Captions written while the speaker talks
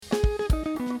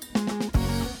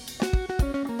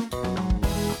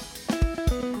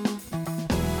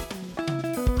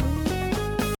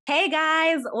Hey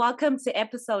guys, welcome to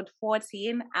episode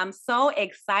 14. I'm so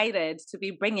excited to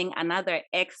be bringing another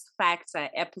X Factor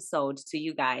episode to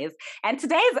you guys. And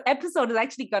today's episode is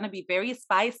actually going to be very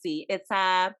spicy. It's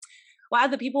while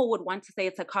the people would want to say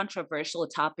it's a controversial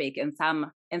topic in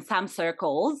some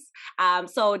circles.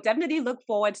 So definitely look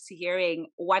forward to hearing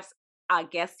what our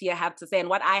guests here have to say and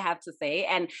what I have to say.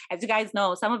 And as you guys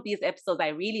know, some of these episodes, I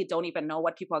really don't even know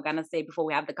what people are going to say before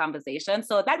we have the conversation.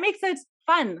 So that makes it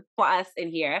fun for us in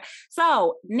here.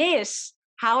 So Nish,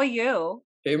 how are you?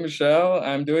 Hey, Michelle,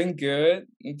 I'm doing good.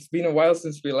 It's been a while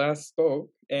since we last spoke.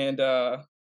 And,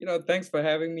 thanks for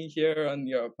having me here on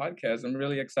your podcast. I'm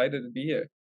really excited to be here.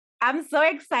 I'm so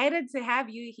excited to have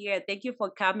you here. Thank you for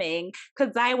coming.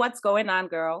 Kudzai, what's going on,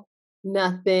 girl?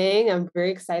 Nothing. I'm very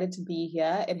excited to be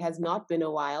here. It has not been a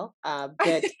while,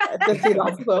 but since we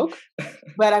last spoke.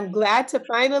 But I'm glad to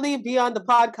finally be on the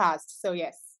podcast. So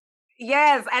yes.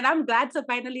 Yes, and I'm glad to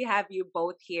finally have you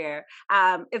both here.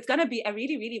 It's going to be a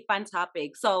really, really fun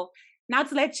topic. So now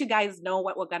to let you guys know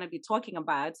what we're going to be talking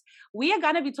about, we are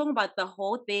going to be talking about the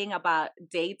whole thing about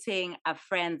dating a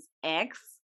friend's ex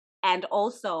and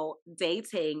also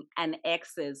dating an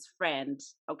ex's friend.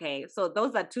 Okay, so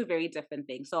those are two very different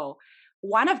things. So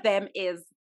one of them is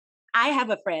I have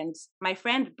a friend, my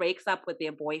friend breaks up with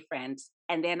their boyfriend,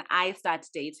 and then I start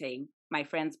dating my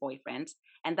friend's boyfriend.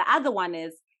 And the other one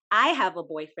is I have a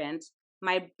boyfriend,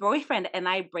 my boyfriend and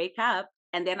I break up,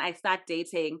 and then I start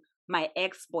dating my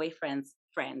ex-boyfriend's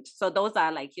friend. So those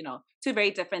are two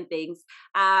very different things.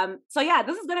 So yeah,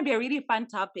 this is going to be a really fun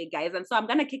topic, guys. And so I'm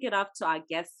going to kick it off to our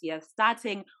guests here,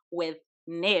 starting with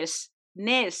Nish.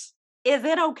 Nish, is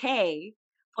it okay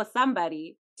for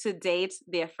somebody to date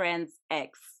their friend's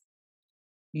ex?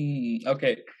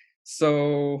 Okay,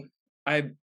 so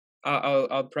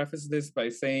I'll preface this by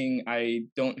saying I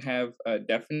don't have a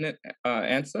definite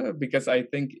answer because I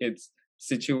think it's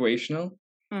situational.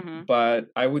 Mm-hmm. But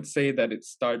I would say that it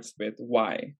starts with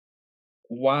why.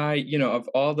 Why, of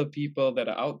all the people that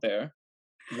are out there,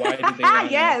 why do they want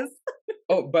to... Yes.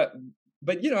 Oh, but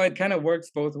it kind of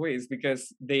works both ways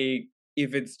because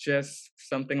if it's just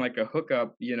something like a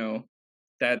hookup,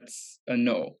 that's a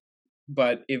no.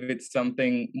 But if it's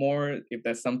something more, if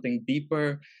there's something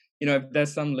deeper, if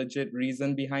there's some legit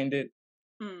reason behind it,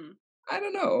 I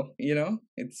don't know,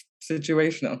 it's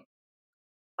situational.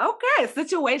 Okay,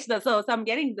 situational. So I'm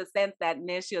getting the sense that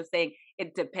Nish, you're saying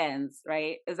it depends,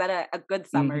 right? Is that a good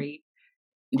summary?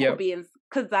 Yeah.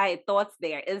 Because I thoughts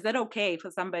there. Is it okay for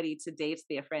somebody to date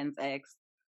their friend's ex?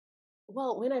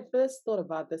 Well, when I first thought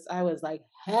about this, I was like,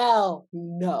 hell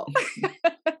no.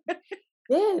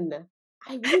 Then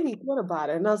I really thought about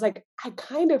it and I was like, I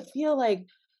kind of feel like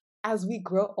as we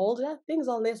grow older, things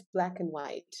are less black and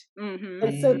white. Mm-hmm.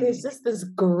 And so there's just this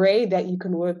gray that you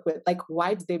can work with. Like,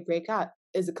 why did they break up?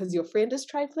 Is it because your friend is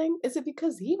trifling? Is it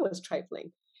because he was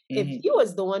trifling? If he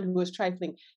was the one who was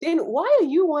trifling, then why are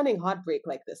you wanting heartbreak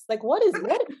like this? Like, what?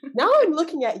 Now I'm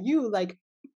looking at you like,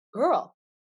 girl,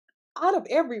 out of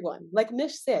everyone, like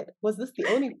Nish said, was this the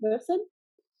only person?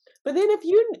 But then if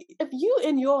you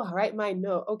in your right mind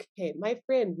know, okay, my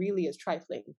friend really is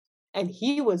trifling and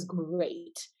he was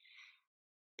great,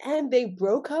 and they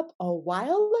broke up a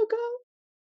while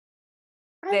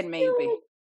ago, then maybe. Like,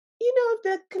 if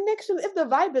the connection, if the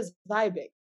vibe is vibing,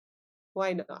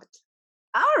 why not?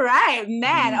 All right,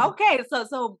 man. Okay,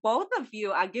 so both of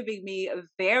you are giving me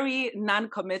very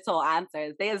non-committal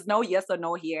answers. There is no yes or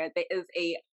no here. There is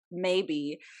a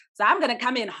maybe. So I'm gonna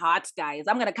come in hot, guys.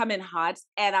 I'm gonna come in hot,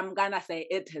 and I'm gonna say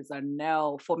it is a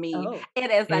no for me. Oh.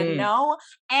 It is a no,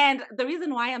 and the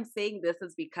reason why I'm saying this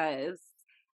is because.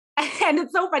 And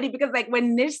it's so funny because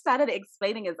when Nish started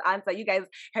explaining his answer, you guys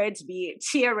heard me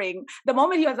cheering. The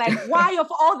moment he was like, why of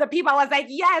all the people? I was like,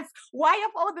 yes, why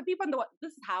of all the people in the world?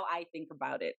 This is how I think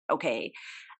about it. Okay.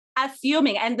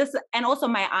 Assuming, and also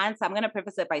my answer, I'm going to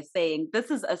preface it by saying,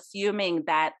 this is assuming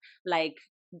that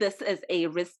this is a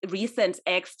recent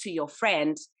ex to your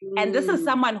friend. And this is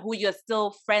someone who you're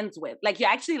still friends with. You're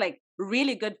actually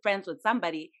really good friends with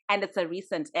somebody and it's a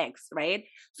recent ex, right?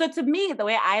 So to me, the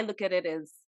way I look at it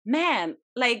is, man,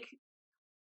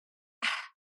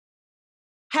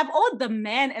 have all the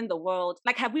men in the world,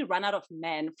 have we run out of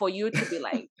men for you to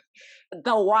be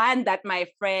the one that my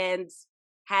friends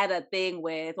had a thing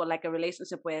with or a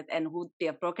relationship with and who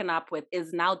they've broken up with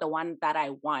is now the one that I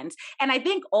want? And I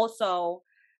think also,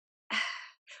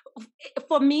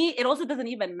 for me, it also doesn't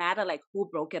even matter who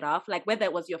broke it off, whether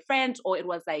it was your friend or it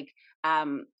was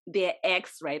their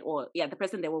ex, right? Or the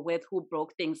person they were with who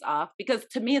broke things off. Because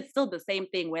to me, it's still the same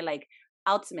thing where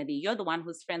ultimately you're the one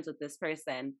who's friends with this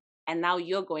person and now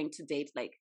you're going to date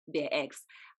their ex.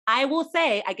 I will say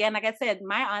again, like I said,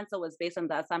 my answer was based on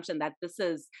the assumption that this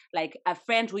is like a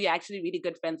friend who you're actually really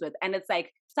good friends with, and it's like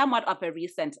somewhat of a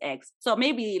recent ex. So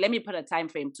maybe let me put a time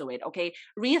frame to it. Okay,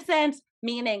 recent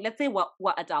meaning, let's say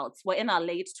we're adults, we're in our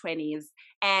late 20s,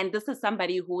 and this is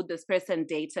somebody who this person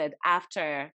dated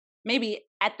after maybe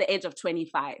at the age of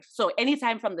 25. So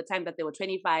anytime from the time that they were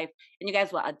 25 and you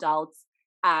guys were adults.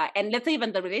 And let's say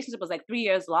even the relationship was like 3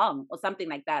 years long or something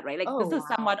like that, right? Like Oh, this is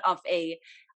somewhat wow.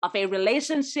 of a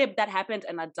relationship that happened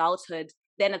in adulthood,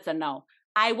 then it's a no.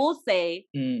 I will say,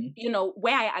 Mm.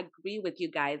 where I agree with you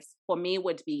guys for me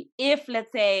would be if,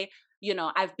 let's say,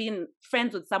 I've been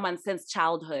friends with someone since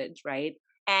childhood, right?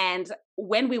 And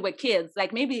when we were kids,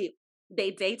 like maybe they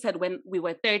dated when we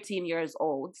were 13 years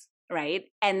old, right?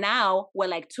 And now we're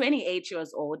like 28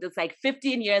 years old. It's like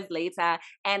 15 years later.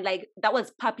 And like that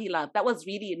was puppy love. That was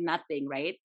really nothing,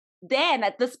 right? Then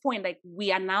at this point, like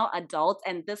we are now adults,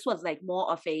 and this was like more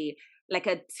of a like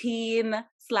a teen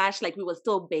slash like we were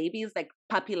still babies, like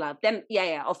puppy love. Then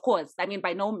yeah, of course. I mean,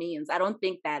 by no means, I don't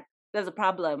think that there's a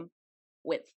problem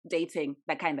with dating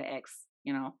that kind of ex.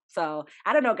 So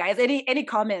I don't know, guys. Any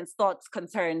comments, thoughts,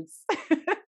 concerns?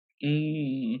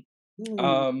 Mm. Hmm.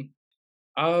 Um.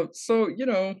 So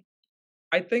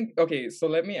I think okay. So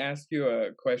let me ask you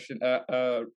a question.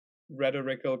 A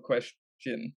rhetorical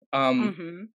question.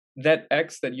 Mm-hmm. That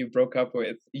ex that you broke up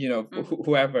with, Mm-hmm.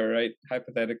 whoever, right?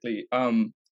 Hypothetically,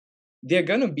 they're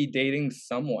gonna be dating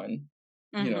someone,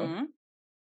 you know. Mm-hmm.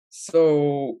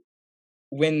 So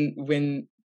when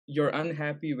you're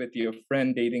unhappy with your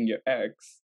friend dating your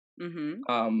ex, Mm-hmm.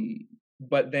 um,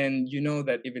 but then you know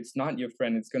that if it's not your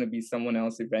friend, it's gonna be someone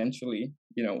else eventually.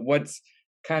 What's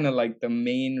kind of like the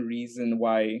main reason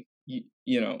why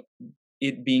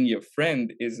it being your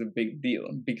friend is a big deal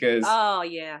because Oh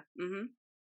yeah. Mm-hmm.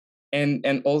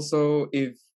 and also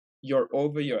if you're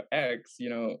over your ex,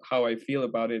 how I feel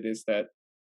about it is that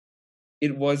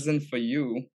it wasn't for you,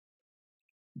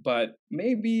 but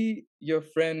maybe your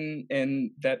friend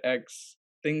and that ex,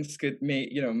 things could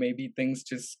maybe things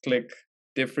just click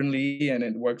differently and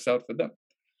it works out for them.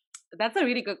 That's a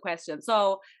really good question.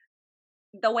 So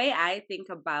the way I think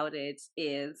about it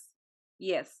is,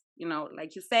 yes,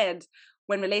 like you said,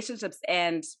 when relationships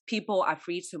end, people are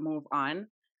free to move on.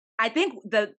 I think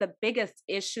the biggest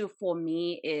issue for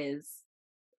me is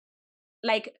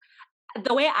like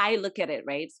the way I look at it,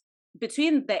 right?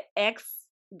 Between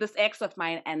this ex of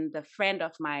mine and the friend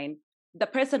of mine, the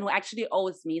person who actually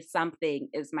owes me something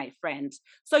is my friend.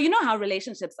 So you know how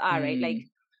relationships are, right? Like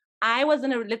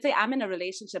Mm, let's say I'm in a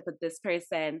relationship with this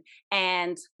person,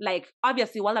 and like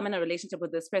obviously while I'm in a relationship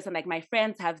with this person, like my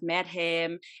friends have met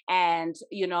him, and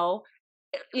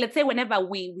let's say whenever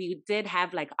we did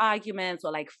have like arguments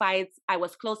or like fights, I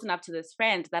was close enough to this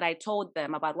friend that I told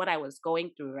them about what I was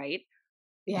going through, right?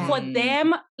 Yeah. For mm,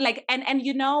 them, like and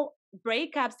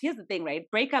breakups, here's the thing, right?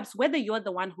 Breakups, whether you're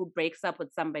the one who breaks up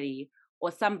with somebody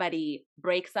or somebody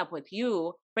breaks up with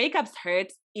you, breakups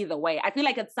hurt either way. I feel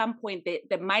like at some point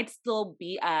there might still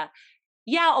be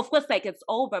yeah, of course, like it's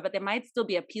over, but there might still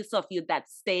be a piece of you that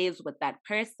stays with that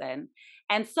person.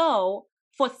 And so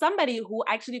for somebody who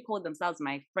actually called themselves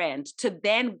my friend to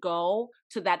then go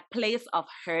to that place of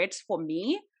hurt for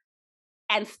me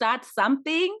and start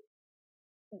something,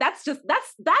 that's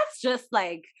just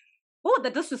like, oh, the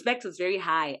disrespect is very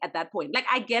high at that point. Like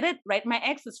I get it, right? My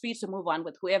ex is free to move on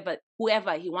with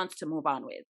whoever he wants to move on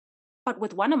with. But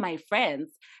with one of my friends,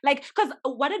 like, because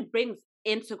what it brings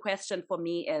into question for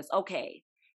me is, okay,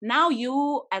 now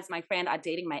you as my friend are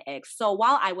dating my ex. So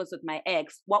while I was with my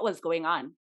ex, what was going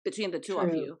on between the two of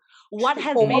True. you? What True.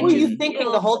 has Or what made were you you mm, thinking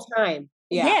the feel? whole time?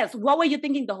 Yeah. Yes, what were you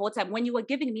thinking the whole time when you were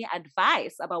giving me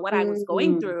advice about what I was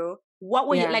going Mm, through? What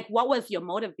were you yeah. like? What was your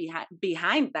motive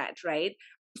behind that, right?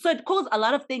 So it calls a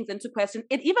lot of things into question.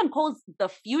 It even calls the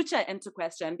future into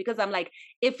question because I'm like,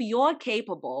 if you're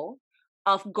capable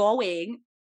of going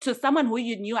to someone who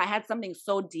you knew I had something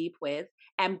so deep with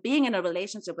and being in a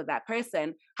relationship with that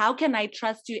person, how can I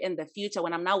trust you in the future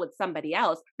when I'm now with somebody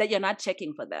else that you're not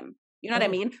checking for them? You know what I Oh,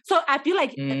 mean? So I feel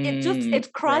like it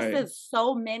right. crosses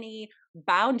so many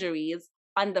boundaries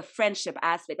on the friendship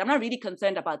aspect. I'm not really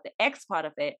concerned about the ex part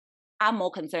of it. I'm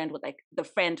more concerned with like the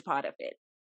friend part of it.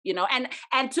 I'm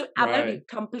gonna be Right.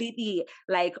 completely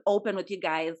like open with you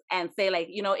guys and say like,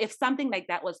 if something like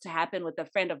that was to happen with a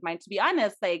friend of mine, to be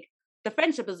honest, like the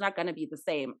friendship is not gonna be the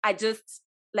same.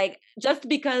 Just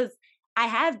because I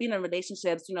have been in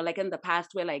relationships, like in the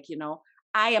past where like,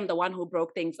 I am the one who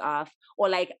broke things off, or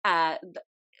like the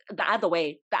other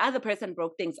way, the other person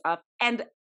broke things off, and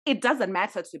it doesn't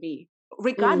matter to me.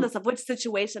 regardless of which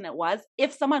situation it was,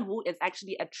 if someone who is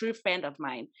actually a true friend of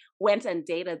mine went and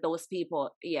dated those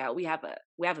people, yeah, we have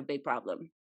a big problem.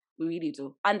 We really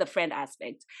do on the friend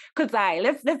aspect. Kudzai,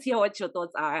 let's hear what your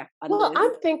thoughts are on Well, this.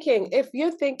 I'm thinking, if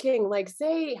you're thinking, like,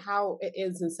 say how it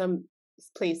is in some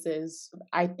places,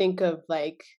 I think of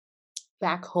like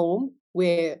back home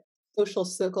where social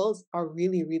circles are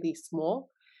really, really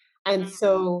small. And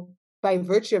so by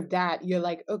virtue of that, you're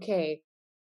like, okay,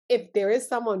 if there is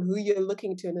someone who you're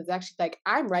looking to and is actually like,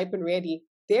 I'm ripe and ready,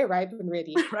 they're ripe and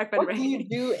ready. Right and What do you right.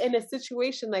 do in a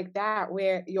situation like that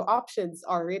where your options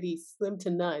are already slim to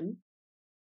none?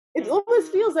 It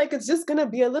almost feels like it's just gonna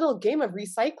be a little game of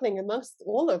recycling amongst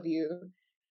all of you.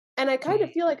 And I kind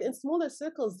of feel like in smaller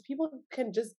circles, people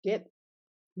can just get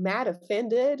mad,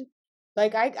 offended.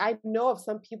 Like I know of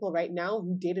some people right now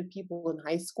who dated people in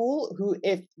high school who,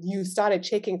 if you started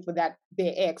checking for their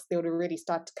ex, they would already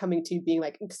start coming to you being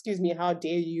like, "Excuse me, how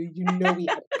dare you? You know we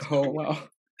had." Oh wow.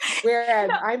 Whereas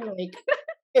I'm like,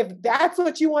 if that's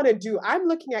what you want to do, I'm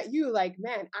looking at you like,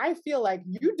 man, I feel like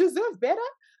you deserve better.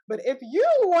 But if you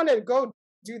want to go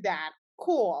do that,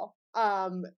 cool.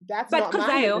 That's But not my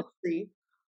Kuzayo, industry.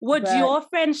 would But your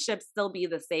friendship still be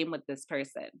the same with this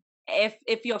person?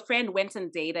 If your friend went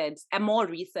and dated a more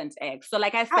recent ex, so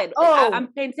like I said,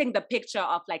 I'm painting the picture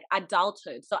of like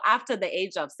adulthood, so after the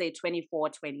age of say 24,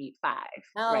 25,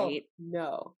 right?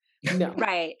 No,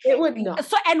 Right. it would not.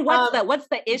 So, and what's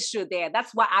the issue there?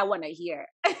 That's what I want to hear.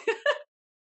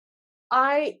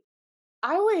 I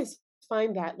always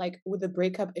find that, like, with a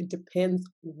breakup, it depends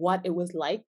what it was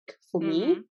like for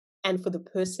me and for the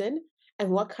person,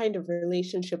 and what kind of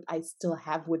relationship I still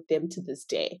have with them to this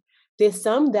day. There's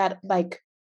some that, like,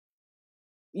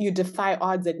 you defy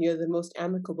odds and you're the most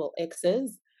amicable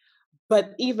exes.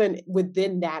 But even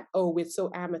within that, oh, we're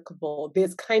so amicable,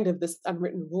 there's kind of this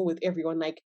unwritten rule with everyone,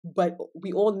 like, but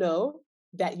we all know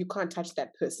that you can't touch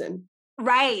that person.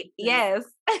 Right. Yes.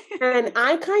 And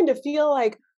I kind of feel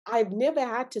like I've never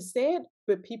had to say it,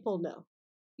 but people know.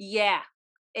 Yeah,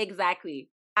 exactly.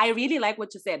 I really like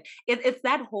what you said. It's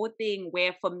that whole thing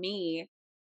where for me,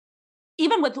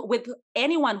 even with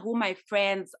anyone who my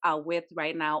friends are with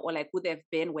right now or like who they've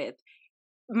been with,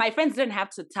 my friends didn't have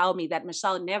to tell me that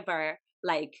Michelle never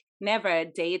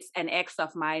dates an ex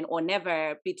of mine or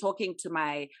never be talking to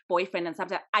my boyfriend and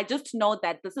something. I just know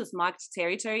that this is marked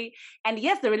territory. And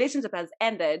yes, the relationship has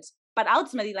ended. But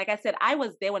ultimately, like I said, I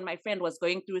was there when my friend was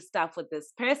going through stuff with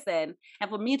this person. And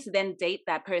for me to then date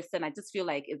that person, I just feel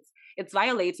like it's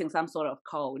violating some sort of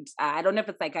code. I don't know if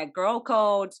it's like a girl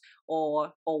code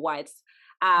or what.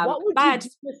 What would you do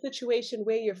in a situation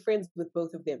where you're friends with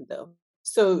both of them, though?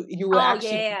 So you were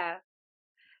actually... yeah.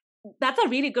 That's a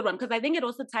really good one because I think it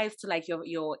also ties to like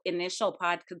your initial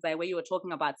part, because like where you were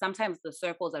talking about sometimes the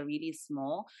circles are really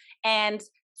small. And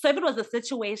so if it was a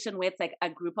situation where it's like a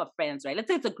group of friends, right? Let's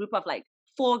say it's a group of like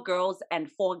 4 girls and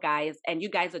 4 guys, and you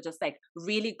guys are just like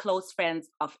really close friends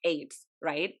of 8,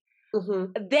 right?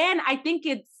 Then I think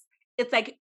it's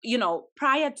like, you know,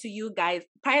 prior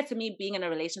to me being in a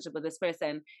relationship with this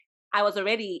person, I was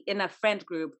already in a friend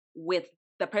group with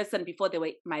the person before they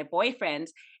were my boyfriend.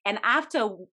 And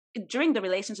during the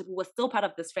relationship, we were still part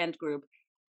of this friend group.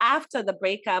 After the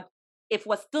breakup, if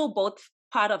we're still both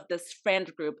part of this friend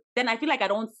group, then I feel like I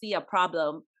don't see a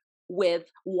problem with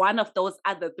one of those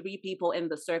other 3 people in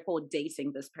the circle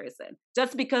dating this person.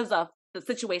 Just because of the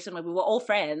situation where we were all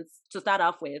friends to start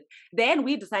off with. Then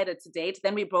we decided to date,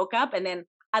 then we broke up, and then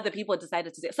other people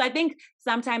decided to date. So I think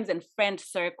sometimes in friend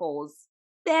circles,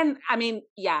 then, I mean,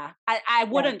 yeah, I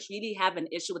wouldn't really have an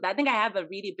issue with that. I think I have a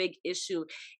really big issue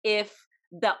if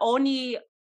the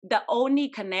only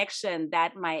connection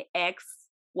that my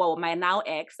now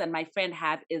ex and my friend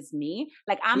have is me.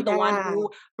 Like I'm the one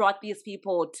who brought these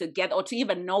people together or to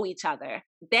even know each other.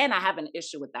 Then I have an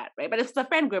issue with that, right? But if it's a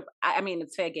friend group, I mean,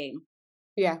 it's fair game.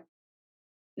 Yeah.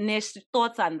 Nish,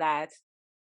 thoughts on that?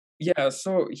 Yeah,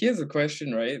 so here's a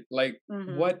question, right? Like,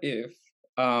 what if,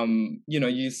 you know,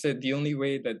 you said the only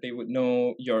way that they would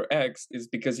know your ex is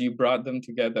because you brought them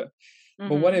together.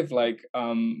 But what if, like,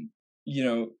 you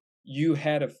know, you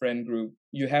have a friend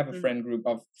group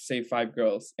of, say, 5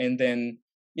 girls, and then,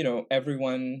 you know,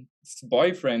 everyone's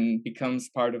boyfriend becomes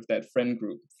part of that friend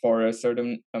group for a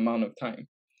certain amount of time.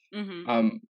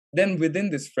 Then within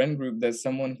this friend group, there's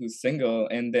someone who's single,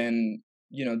 and then,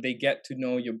 you know, they get to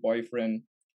know your boyfriend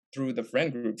through the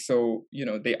friend group. So, you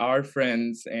know, they are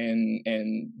friends,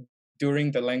 and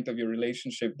during the length of your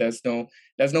relationship, there's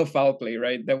no foul play,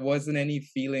 right? There wasn't any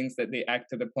feelings that they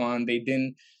acted upon. They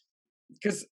didn't,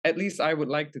 because at least I would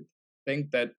like to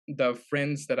think that the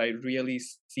friends that I really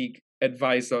seek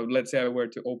advice of, let's say I were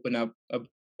to open up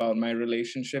about my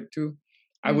relationship to.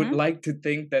 I would Mm-hmm. like to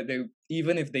think that they,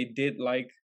 even if they did like,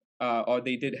 or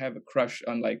they did have a crush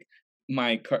on like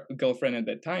my girlfriend at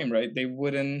that time, right? They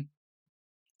wouldn't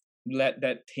let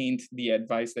that taint the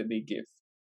advice that they give.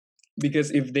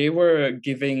 Because if they were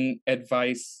giving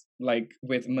advice like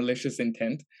with malicious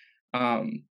intent,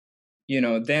 um,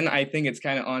 then I think it's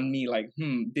kind of on me, like,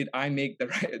 did I make the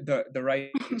right the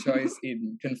right choice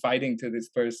in confiding to this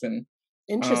person?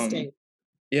 Um, Interesting.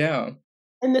 yeah.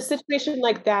 In a situation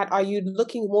like that, are you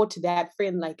looking more to that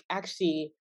friend like,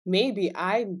 actually, maybe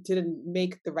I didn't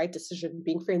make the right decision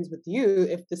being friends with you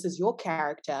if this is your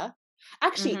character?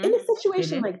 Actually, in Mm-hmm. a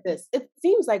situation Mm-hmm. like this, it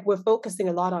seems like we're focusing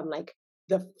a lot on like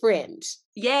the friend.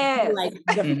 Yes. Like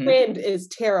the Mm-hmm. friend is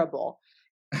terrible.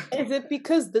 Is it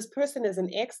because this person is an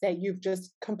ex that you've just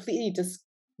completely just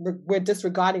we're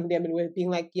disregarding them and we're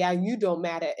being like, yeah, you don't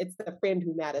matter. It's the friend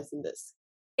who matters in this.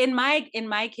 In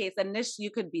my case, and Nish,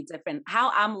 you could be different. How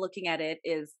I'm looking at it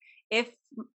is, if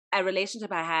a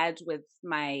relationship I had with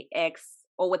my ex,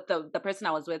 or with the person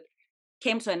I was with,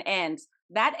 came to an end,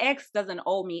 that ex doesn't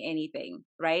owe me anything,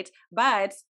 right?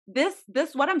 But this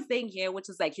what I'm saying here, which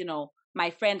is like, my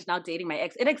friend now dating my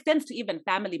ex, it extends to even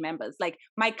family members. Like,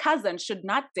 my cousin should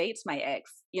not date my ex.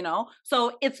 So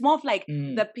it's more of like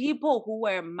Mm. the people who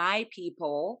were my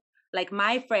people, like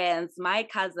my friends, my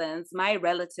cousins, my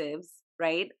relatives,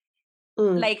 right?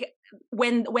 Mm, Like,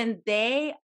 when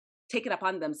they take it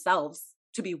upon themselves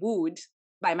to be wooed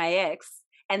by my ex,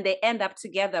 and they end up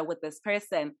together with this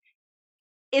person,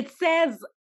 it says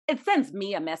it sends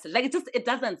me a message. Like, it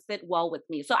doesn't sit well with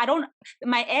me. So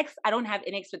my ex, I don't have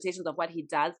any expectations of what he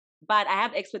does, but I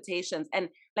have expectations. And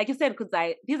like you said,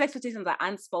 Kudzai, these expectations are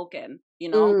unspoken,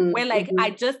 where like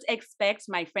I mhm. just expect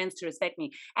my friends to respect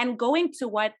me. And going to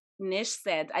what Nish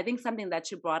said, I think something that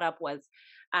you brought up was,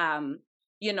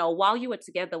 while you were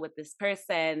together with this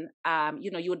person,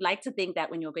 you would like to think that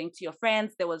when you're going to your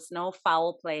friends, there was no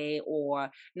foul play or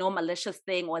no malicious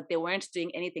thing, or they weren't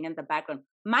doing anything in the background.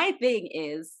 My thing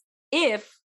is,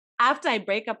 if after I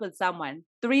break up with someone,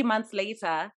 3 months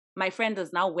later, my friend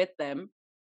is now with them,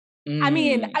 I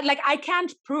mean, Mm. like, I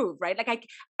can't prove, right? Like,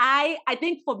 I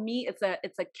think for me,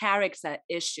 it's a character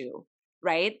issue,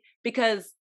 right? Because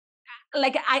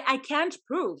like, I can't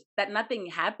prove that nothing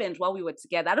happened while we were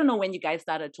together. I don't know when you guys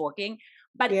started talking,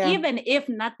 but Yeah. even if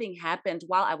nothing happened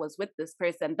while I was with this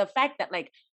person, the fact that like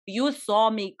you saw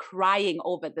me crying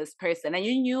over this person and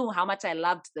you knew how much I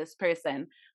loved this person,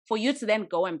 for you to then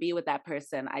go and be with that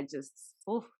person, I just,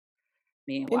 oh,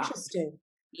 me, wow. Interesting.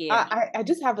 Yeah. I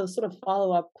just have a sort of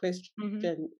follow-up Mm-hmm.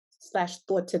 question slash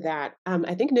thought to that.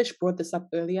 I think Nish brought this up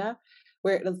earlier,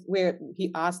 where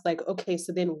he asked like, okay,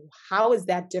 so then how is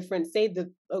that different? Say that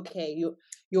okay,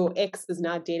 your ex is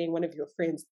now dating one of your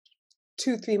friends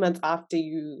 2-3 months after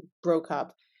you broke up.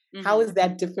 How Mm-hmm. is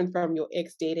that different from your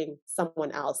ex dating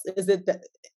someone else? Is it the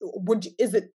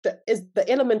is the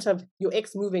element of your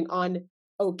ex moving on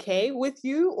okay with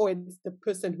you, or is the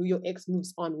person who your ex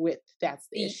moves on with that's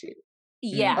the issue?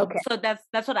 Yeah, Mm. Okay. so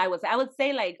that's what I would say.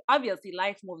 Like, obviously,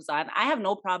 life moves on. I have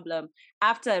no problem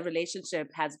after a relationship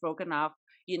has broken off,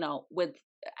 with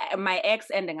my ex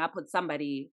ending up with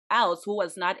somebody else who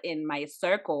was not in my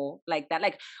circle, like that.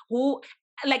 Who,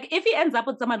 like, if he ends up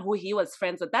with someone who he was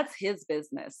friends with, that's his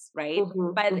business, right?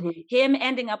 Hmm, But hmm. him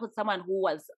ending up with someone who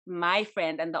was my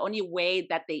friend, and the only way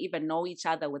that they even know each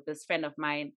other with this friend of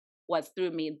mine was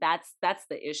through me. That's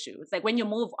the issue. It's like when you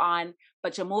move on,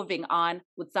 but you're moving on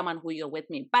with someone who you're with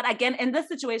me. But again, in this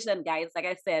situation, guys, like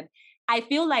I said, I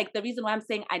feel like the reason why I'm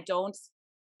saying I don't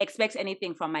expect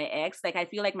anything from my ex, like I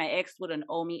feel like my ex wouldn't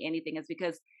owe me anything, is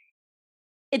because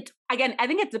again, I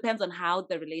think it depends on how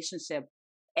the relationship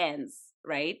ends,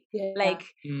 right? Yeah. Like,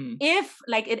 Mm. if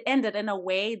like it ended in a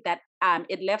way that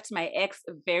it left my ex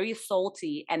very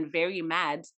salty and very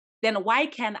mad, then why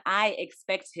can I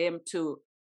expect him to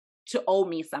owe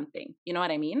me something? You know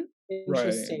what I mean? Right.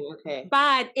 Interesting. Okay.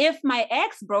 But if my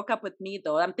ex broke up with me,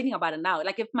 though, I'm thinking about it now.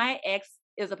 Like, if my ex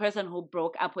is a person who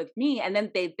broke up with me and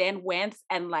then they then went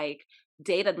and like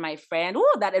dated my friend,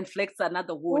 oh, that inflicts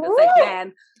another wound. It's like,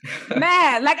 Woo!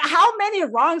 man, like, how many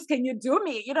wrongs can you do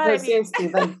me? You know what No, I mean? seriously,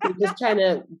 like you're just trying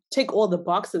to tick all the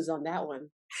boxes on that one.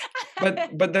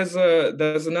 But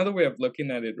there's another way of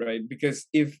looking at it, right? Because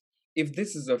if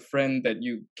this is a friend that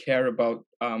you care about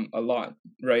a lot,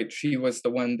 right? She was the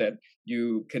one that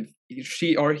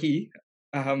she or he,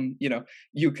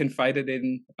 you confided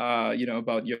in,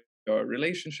 about your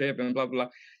relationship and blah blah.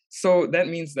 So that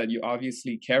means that you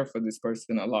obviously care for this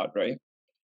person a lot, right?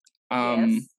 Um,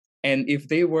 Yes. And if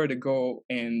they were to go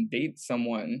and date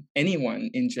someone, anyone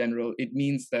in general, it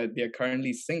means that they're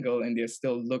currently single and they're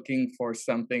still looking for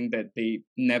something that they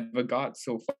never got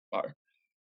so far.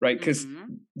 Right? Because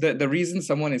Mm-hmm. the reason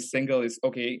someone is single is,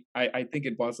 okay, I think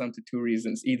it boils down to two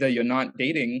reasons. Either you're not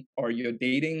dating, or you're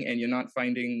dating and you're not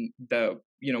finding the,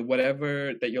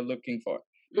 whatever that you're looking for.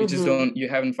 You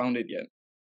haven't found it yet.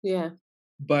 Yeah.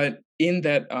 But in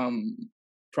that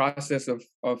process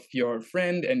of your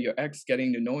friend and your ex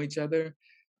getting to know each other,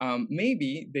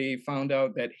 maybe they found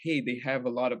out that, hey, they have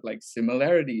a lot of like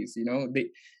similarities.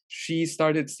 She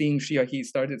or he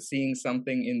started seeing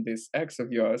something in this ex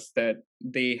of yours that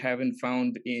they haven't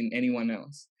found in anyone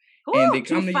else. Ooh, and they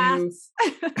too come to fast.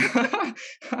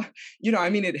 you.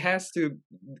 It has to,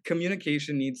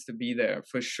 communication needs to be there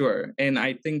for sure. And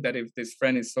I think that if this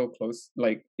friend is so close,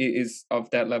 like is of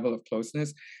that level of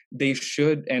closeness, they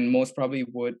should and most probably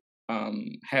would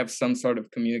have some sort of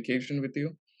communication with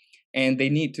you. And they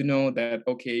need to know that,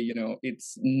 okay,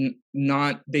 it's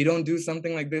not, they don't do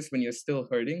something like this when you're still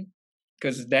hurting,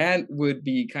 because that would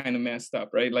be kind of messed up,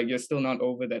 right? Like you're still not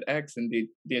over that ex, and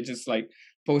they're just like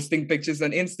posting pictures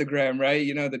on Instagram, right?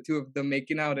 The two of them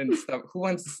making out and stuff. Who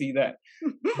wants to see that?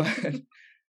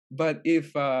 But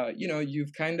if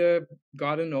you've kind of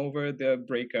gotten over the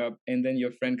breakup, and then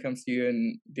your friend comes to you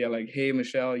and they're like, hey,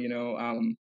 Michelle,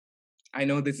 I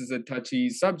know this is a touchy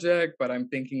subject, but I'm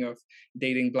thinking of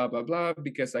dating blah, blah, blah,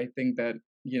 because I think that,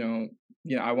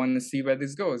 I want to see where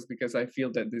this goes, because I feel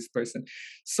that this person.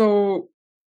 So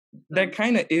that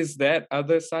kind of is that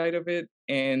other side of it.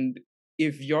 And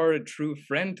if you're a true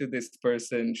friend to this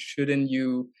person, shouldn't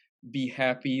you be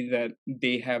happy that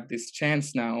they have this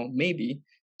chance now, maybe,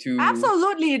 to...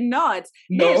 Absolutely not.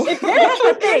 No. Nish, here's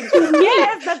the thing.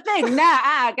 Here's the thing.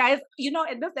 Nah, guys, in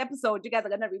this episode, you guys are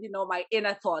going to really know my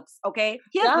inner thoughts, okay?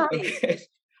 Here's the thing. Okay.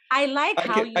 I like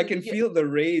how I can feel the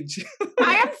rage.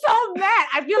 I am so mad.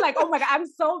 I feel like, oh my God, I'm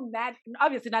so mad.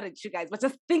 Obviously not at you guys, but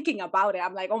just thinking about it,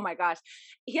 I'm like, oh my gosh.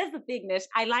 Here's the thing, Nish.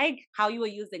 I like how you were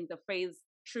using the phrase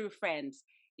true friend.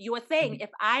 You were saying, if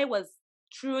I was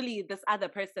truly this other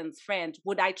person's friend,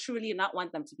 would I truly not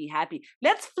want them to be happy?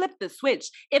 Let's flip the switch.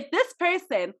 If this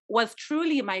person was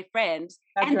truly my friend,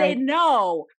 and they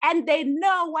know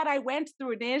what I went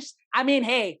through, Nish, I mean,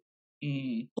 hey,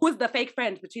 who's the fake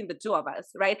friend between the two of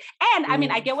us, right? And I mean,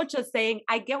 I get what you're saying.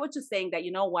 That,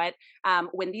 you know what,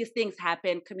 when these things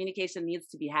happen, communication needs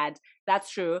to be had. That's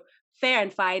true. Fair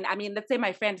and fine. I mean, let's say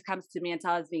my friend comes to me and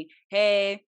tells me,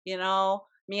 hey, me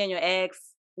and your ex,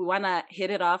 we want to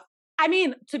hit it off. I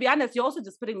mean, to be honest, you're also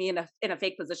just putting me in a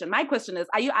fake position. My question is,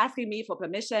 are you asking me for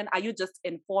permission? Are you just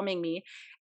informing me?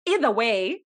 Either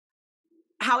way,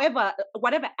 however,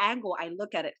 whatever angle I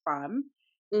look at it from,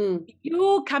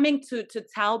 you coming to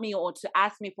tell me or to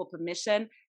ask me for permission,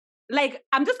 like,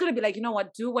 I'm just going to be like, you know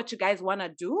what, do what you guys want to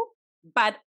do.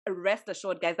 But rest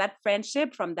assured, guys, that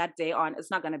friendship from that day on is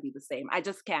not going to be the same. I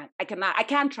just can't. I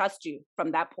can't trust you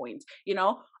from that point,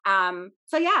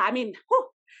 So yeah, I mean,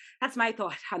 that's my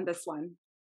thought on this one.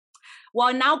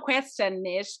 Well, now question,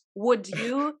 Nish, would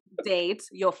you date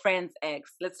your friend's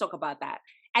ex? Let's talk about that.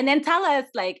 And then tell us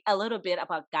like a little bit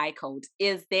about guy code.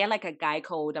 Is there like a guy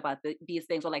code about these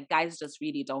things, or like guys just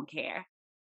really don't care?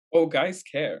 Oh, guys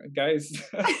care. Guys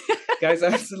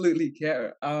absolutely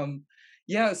care.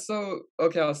 Yeah, so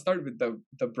okay, I'll start with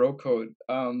the bro code.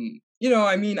 I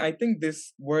mean, I think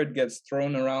this word gets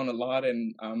thrown around a lot,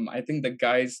 and I think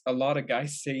a lot of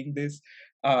guys saying this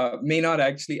may not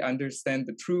actually understand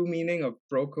the true meaning of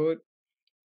bro code.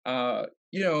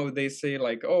 They say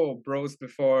like, oh, bros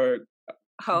before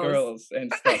girls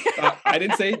and stuff. I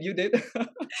didn't say it, you did.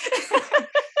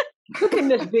 Look at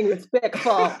this being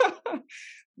respectful.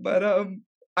 But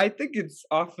I think it's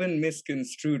often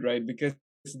misconstrued, right? Because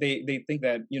they think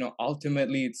that,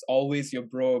 ultimately it's always your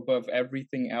bro above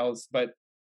everything else. But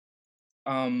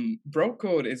bro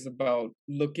code is about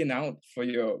looking out for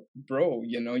your bro.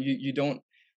 You don't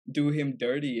do him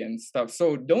dirty and stuff.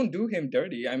 So don't do him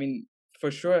dirty. I mean,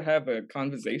 for sure, have a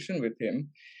conversation with him.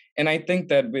 And I think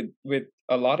that with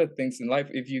a lot of things in life,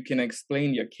 if you can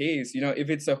explain your case, if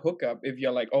it's a hookup, if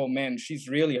you're like, oh man, she's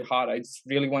really hot, I just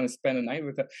really want to spend a night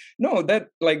with her. No,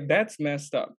 that's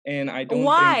messed up. And I don't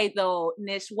Why though,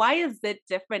 Nish? Why is it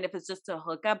different if it's just a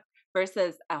hookup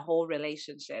versus a whole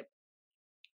relationship?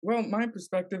 Well, my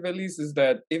perspective at least is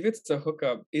that if it's a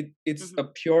hookup, it's a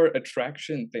pure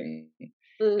attraction thing.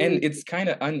 And it's kind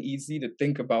of uneasy to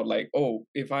think about like, oh,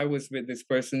 if I was with this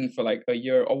person for like a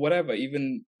year or whatever,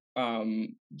 even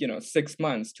 6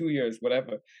 months, 2 years,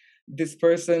 whatever, this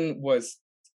person was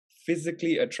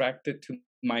physically attracted to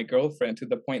my girlfriend to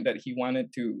the point that he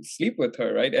wanted to sleep with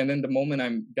her, right? And then the moment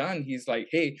I'm done, he's like,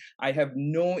 hey, I have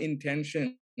no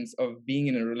intentions of being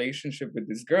in a relationship with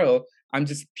this girl. I'm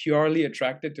just purely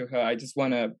attracted to her. I just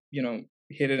want to,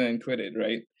 hit it and quit it,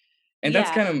 right? And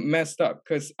that's kind of messed up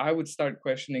because I would start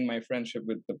questioning my friendship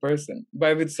with the person.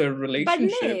 But if it's a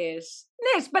relationship. But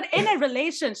Nish, but in a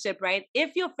relationship, right?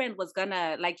 If your friend was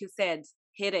gonna, like you said,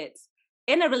 hit it,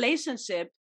 in a relationship,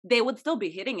 they would still be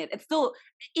hitting it. It's still,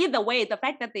 either way, the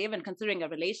fact that they're even considering a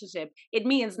relationship, it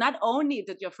means not only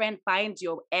did your friend find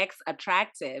your ex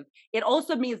attractive, it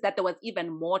also means that there was even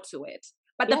more to it.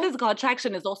 But the physical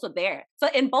attraction is also there. So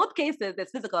in both cases, there's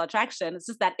physical attraction. It's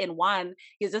just that in one,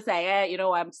 he's just like,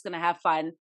 I'm just going to have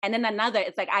fun. And then another,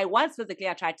 it's like, I was physically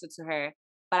attracted to her,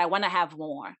 but I want to have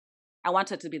more. I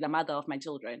want her to be the mother of my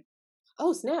children.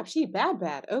 Oh, snap. She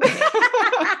bad. Okay.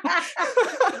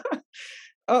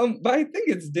 But I think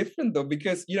it's different though,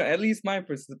 because, at least my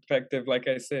perspective, like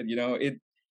I said,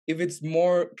 if it's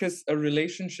more, because a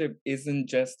relationship isn't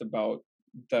just about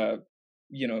the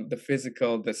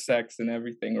physical, the sex and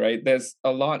everything, right? There's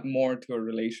a lot more to a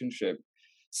relationship.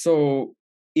 So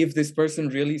if this person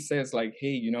really says like,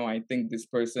 hey, I think this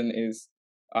person is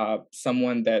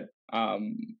someone that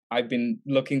I've been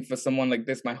looking for someone like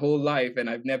this my whole life, and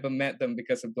I've never met them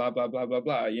because of blah, blah, blah, blah,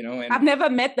 blah, and I've never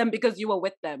met them because you were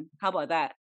with them. How about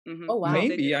that? Mm-hmm. Oh, wow.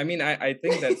 Maybe. I mean, I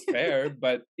think that's fair,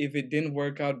 but if it didn't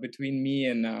work out between me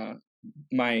and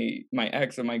my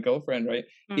ex or my girlfriend, right?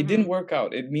 It didn't work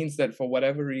out. It means that for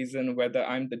whatever reason, whether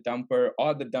I'm the dumper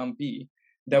or the dumpy,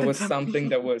 there was something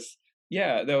that was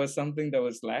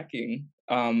lacking.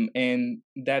 And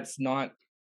that's not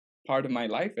part of my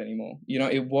life anymore.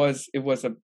 It was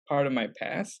a part of my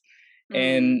past.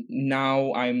 And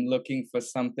now I'm looking for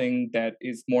something that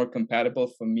is more compatible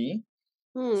for me.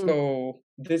 So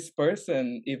this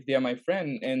person, if they're my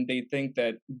friend and they think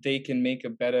that they can make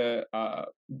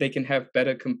they can have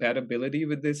better compatibility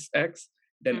with this ex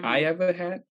than I ever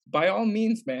had, by all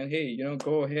means, man, hey,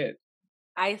 go ahead.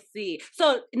 I see.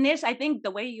 So Nish, I think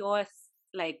the way you're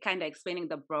like kind of explaining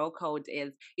the bro code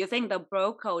is, you're saying the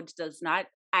bro code does not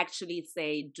actually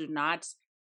say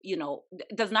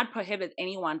does not prohibit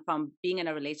anyone from being in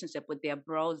a relationship with their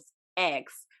bro's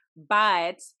ex,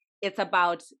 but it's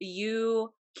about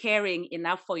you caring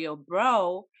enough for your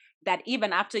bro that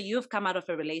even after you've come out of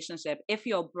a relationship, if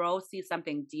your bro sees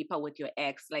something deeper with your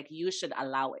ex, like, you should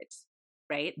allow it,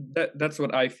 right? That's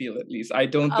what I feel, at least. I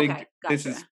don't think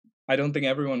I don't think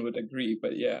everyone would agree,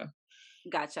 but yeah.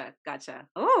 Gotcha.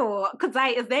 Oh,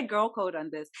 Kudzai, is there girl code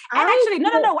on this? And actually,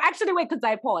 no. Actually, wait,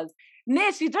 Kudzai, pause.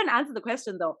 Nish, you didn't answer the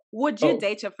question though. Would you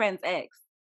date your friend's ex?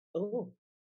 Oh.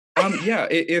 Yeah,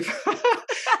 if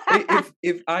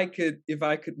I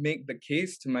could make the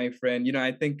case to my friend,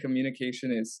 I think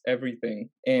communication is everything.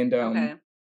 And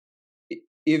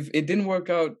if it didn't work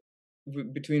out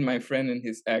between my friend and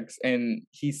his ex, and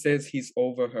he says he's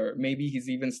over her, maybe he's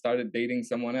even started dating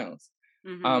someone else.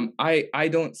 I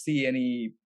don't see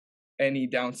any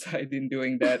downside in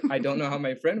doing that. I don't know how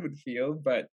my friend would feel,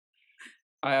 but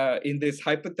in this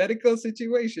hypothetical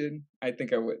situation, I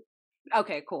think I would.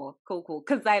 Okay, cool.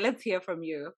 Kudzai, let's hear from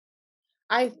you.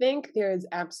 I think there is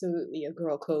absolutely a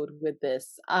girl code with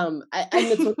this. And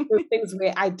it's one of those things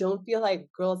where I don't feel like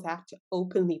girls have to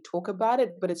openly talk about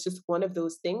it, but it's just one of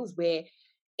those things where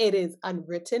it is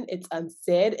unwritten, it's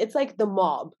unsaid. It's like the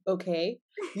mob, okay?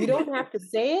 You don't have to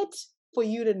say it for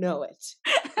you to know it.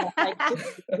 Like,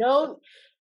 don't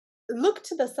look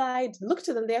to the side, look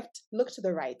to the left, look to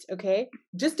the right, okay?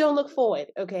 Just don't look forward,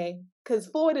 okay? Because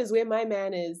forward is where my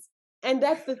man is. And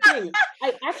that's the thing.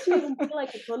 I actually even feel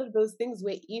like it's one of those things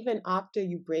where even after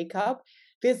you break up,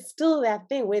 there's still that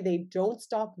thing where they don't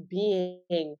stop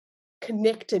being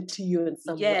connected to you in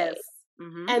some way.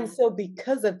 And so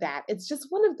because of that, it's just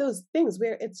one of those things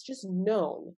where it's just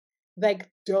known.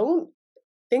 Like, don't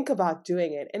think about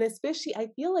doing it. And especially, I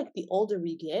feel like the older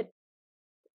we get,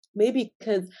 maybe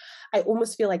because I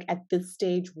almost feel like at this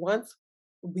stage, once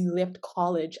we left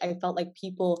college, I felt like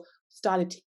people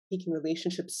started taking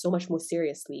relationships so much more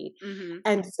seriously.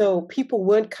 And so people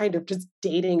weren't kind of just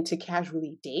dating to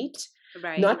casually date.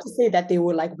 Right. Not to say that they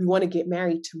were like, we want to get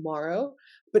married tomorrow,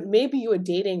 but maybe you were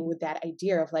dating with that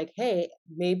idea of like, hey,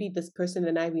 maybe this person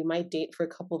and I, we might date for a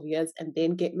couple of years and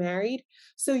then get married.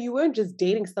 So you weren't just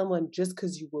dating someone just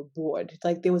because you were bored.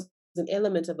 Like, there was an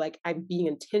element of like, I'm being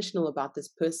intentional about this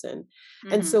person.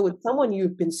 And so with someone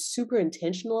you've been super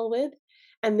intentional with,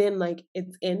 and then like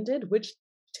it's ended, which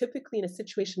typically in a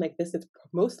situation like this, it's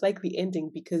most likely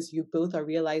ending because you both are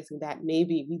realizing that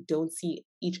maybe we don't see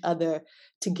each other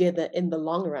together in the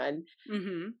long run.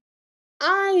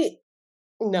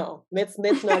 No, let's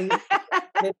not.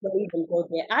 let's not even go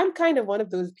there. I'm kind of one of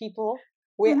those people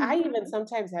where I even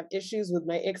sometimes have issues with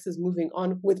my exes moving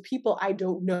on with people I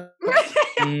don't know.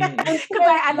 And Because so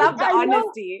I love the I know,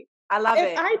 honesty. I love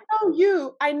if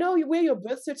it. I know where your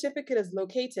birth certificate is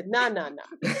located. No.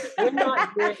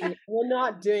 We're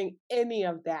not doing any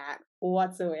of that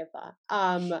whatsoever.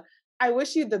 I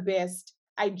wish you the best.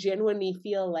 I genuinely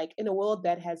feel like in a world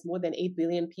that has more than 8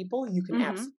 billion people, you can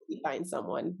absolutely find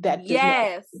someone that does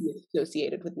not be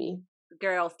associated with me.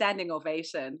 Girl, standing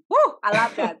ovation. Woo! I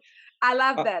love that. I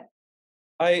love that.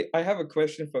 I have a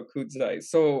question for Kudzai.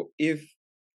 So if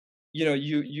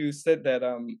you said that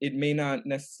it may not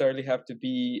necessarily have to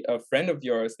be a friend of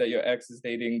yours that your ex is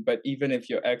dating, but even if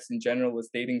your ex in general was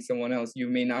dating someone else, you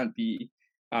may not be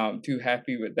too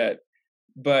happy with that.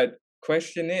 But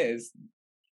question is,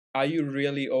 are you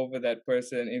really over that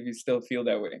person if you still feel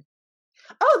that way?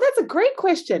 Oh, that's a great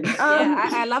question. Yeah,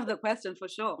 I love the question for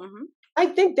sure. I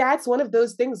think that's one of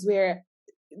those things where,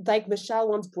 like Michelle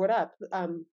once brought up,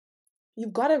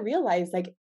 you've got to realize,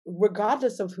 like,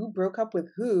 regardless of who broke up with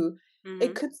who,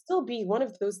 it could still be one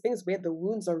of those things where the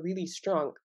wounds are really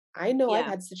strong. I know I've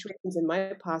had situations in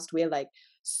my past where, like,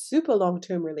 super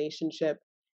long-term relationship,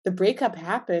 the breakup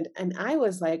happened, and I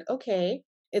was like, okay,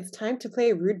 it's time to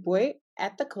play rude boy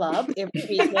at the club every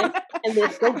weekend, and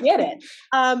let's go get it.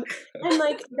 And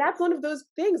like that's one of those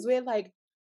things where, like,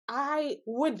 I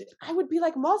would be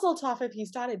like Mazel Tov if he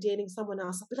started dating someone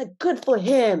else. I'd be like, good for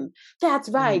him. That's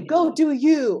right. Go do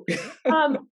you.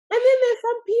 And then there's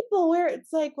some people where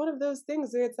it's like one of those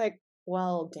things where it's like,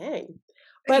 well, dang.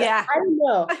 But Yeah. I don't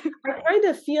know. I kind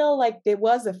of feel like there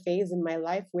was a phase in my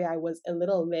life where I was a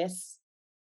little less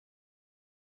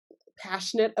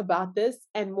passionate about this,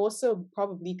 and more so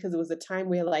probably because it was a time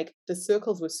where, like, the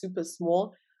circles were super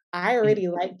small. I already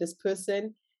liked this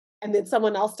person, and then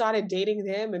someone else started dating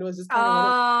them, and it was just kind of one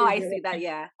of Oh, those I things see where, that.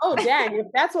 Yeah. oh dang, if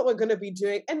that's what we're gonna be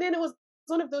doing. And then it was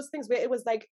one of those things where it was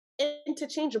like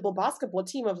interchangeable basketball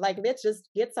team of like, let's just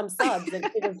get some subs, and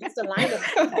it was just a line of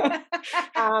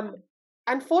people.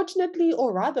 Unfortunately,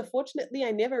 or rather fortunately,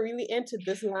 I never really entered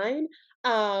this line.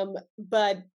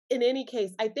 But in any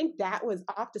case, I think that was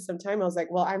after some time, I was like,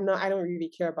 well, I don't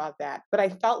really care about that. But I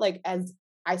felt like as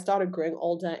I started growing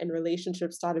older and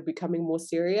relationships started becoming more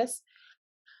serious,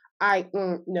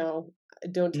 no,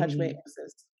 don't touch my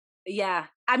exes. Yeah.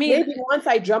 I mean, Maybe once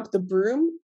I jump the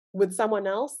broom with someone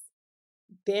else,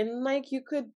 then like you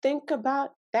could think about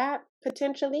that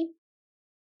potentially.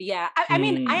 yeah. I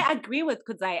mean, I agree with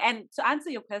Kudzai. And to answer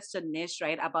your question, Nish,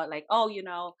 right, about like, oh,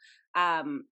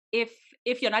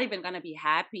 if you're not even gonna be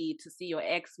happy to see your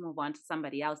ex move on to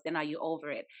somebody else, then are you over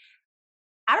it?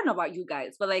 I don't know about you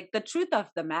guys, but like the truth of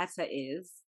the matter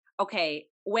is, okay,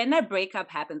 when a breakup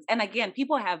happens, and again,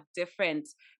 people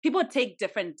take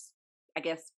different, I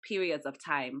guess, periods of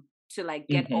time to like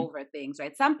get over things,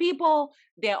 right? Some people,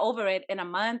 they're over it in a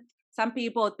month, some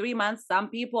people 3 months, some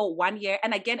people 1 year.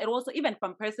 And again, it also, even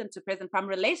from person to person, from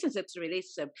relationship to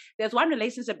relationship, there's one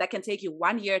relationship that can take you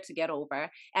 1 year to get over,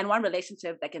 and one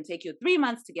relationship that can take you 3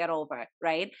 months to get over,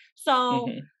 right? So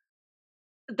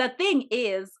the thing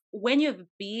is, when you've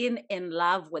been in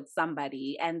love with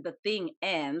somebody and the thing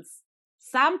ends,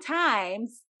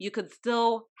 sometimes you could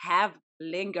still have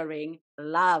lingering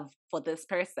love for this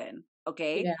person.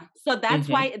 Okay. Yeah. So that's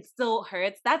why it still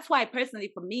hurts. That's why,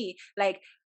 personally, for me, like,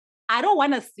 I don't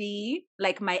want to see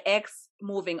like my ex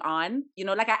moving on,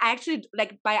 like I actually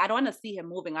like I don't want to see him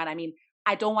moving on. I mean,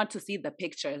 I don't want to see the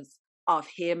pictures of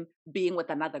him being with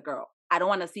another girl. I don't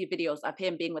want to see videos of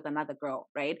him being with another girl,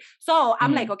 right? So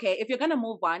I'm like, okay, if you're going to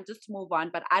move on, just move on.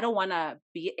 But I don't want to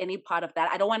be any part of that.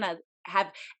 I don't want to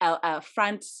have a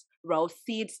front row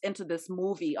seats into this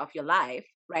movie of your life,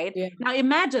 right? Yeah. Now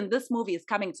imagine this movie is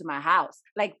coming to my house.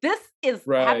 Like, this is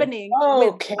happening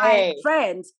with my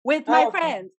friends,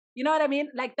 You know what I mean?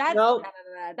 Like that's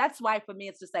that's why for me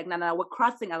it's just like no, we're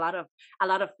crossing a lot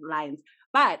of lines.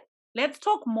 But let's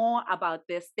talk more about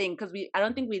this thing, because I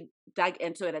don't think we dug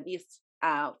into it, at least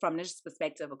from Nish's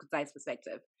perspective or Kudzai's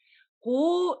perspective.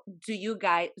 Who do you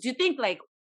think like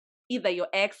either your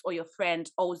ex or your friend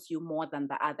owes you more than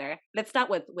the other? Let's start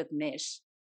with Nish.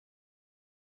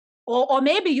 Or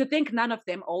maybe you think none of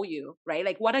them owe you, right?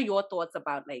 Like, what are your thoughts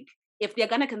about, like, if they're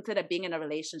gonna consider being in a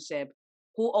relationship,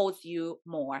 who owes you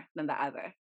more than the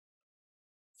other?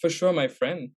 For sure, my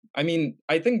friend. I mean,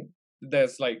 I think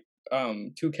there's like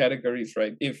two categories,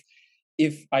 right?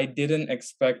 If I didn't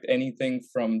expect anything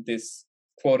from this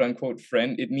quote unquote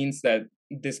friend, it means that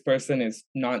this person is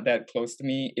not that close to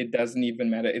me. It doesn't even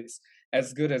matter. It's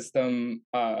as good as them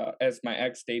as my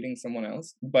ex dating someone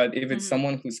else. But if it's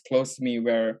someone who's close to me,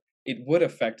 where it would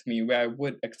affect me, where I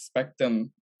would expect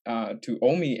them to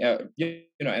owe me,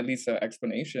 at least an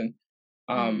explanation.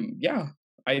 Mm-hmm. Yeah,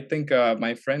 I think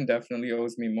my friend definitely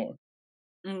owes me more.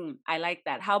 I like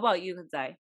that. How about you,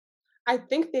 Kudzai? I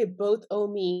think they both owe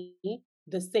me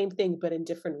the same thing, but in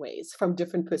different ways, from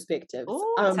different perspectives.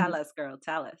 Oh, tell us, girl.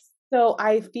 Tell us. So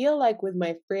I feel like with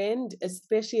my friend,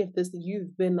 especially if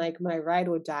you've been like my ride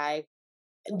or die,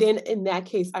 then in that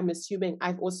case, I'm assuming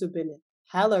I've also been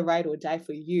hella ride or die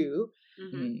for you.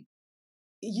 Mm-hmm. Mm,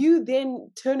 You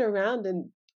then turn around and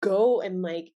go and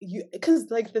like you, because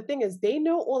like the thing is, they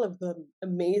know all of the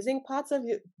amazing parts of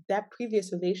that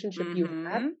previous relationship you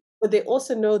had, Mm-hmm. but they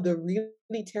also know the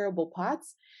really terrible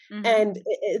parts. Mm-hmm. And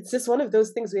it's just one of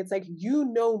those things where it's like, you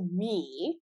know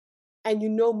me, and you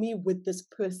know me with this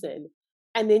person,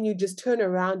 and then you just turn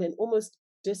around and almost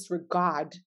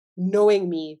disregard knowing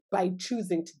me by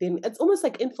choosing to then, it's almost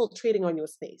like infiltrating on your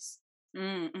space.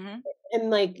 Mm-hmm. And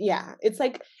like, yeah, it's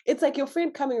like your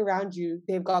friend coming around you,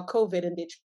 they've got COVID and they're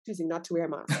choosing not to wear a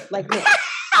mask. Like, no,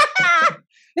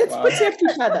 let's wow. protect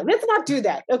each other. Let's not do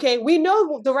that. Okay. We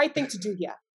know the right thing to do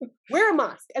here. Wear a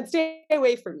mask and stay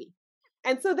away from me.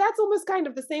 And so that's almost kind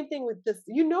of the same thing with this.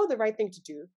 You know the right thing to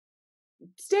do.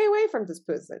 Stay away from this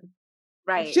person.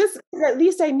 Right. Just at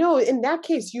least I know in that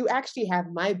case you actually have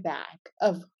my back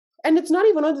of, and it's not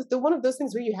even one of those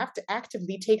things where you have to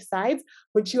actively take sides,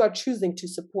 but you are choosing to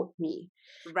support me.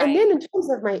 And Right. then in terms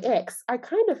of my ex, I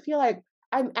kind of feel like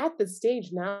I'm at the stage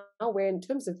now where in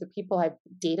terms of the people I've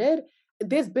dated,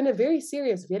 there's been a very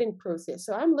serious vetting process.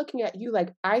 So I'm looking at you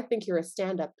like I think you're a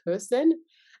stand-up person.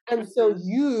 And so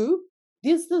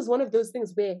this is one of those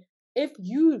things where if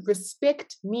you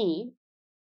respect me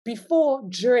before,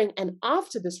 during, and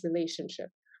after this relationship,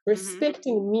 Mm-hmm.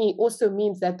 respecting me also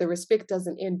means that the respect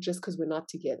doesn't end just because we're not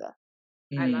together.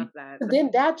 I love Mm, that. But then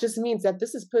that just means that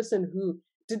this is person who,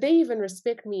 did they even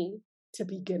respect me to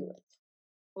begin with?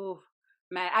 Oh,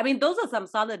 man. I mean, those are some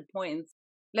solid points.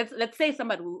 Let's say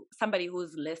somebody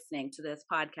who's listening to this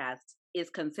podcast is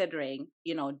considering,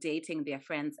 dating their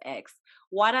friend's ex.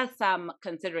 What are some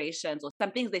considerations or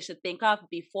some things they should think of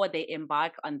before they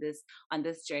embark on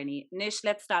this journey? Nish,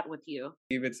 let's start with you.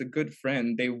 if it's a good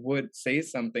friend, they would say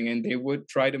something and they would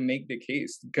try to make the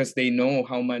case because they know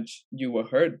how much you were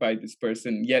hurt by this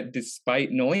person. Yet, despite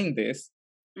knowing this,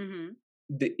 Mm-hmm.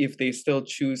 if they still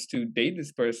choose to date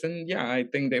this person, yeah, I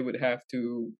think they would have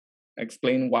to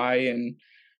explain why, and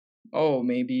oh,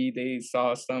 maybe they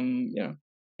saw some,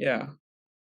 yeah.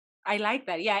 I like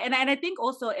that. Yeah. And I think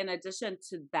also in addition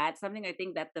to that, something I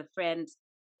think that the friend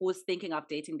who's thinking of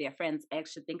dating their friend's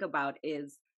ex should think about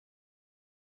is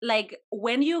like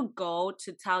when you go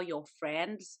to tell your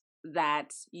friend that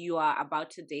you are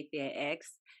about to date their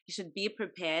ex, you should be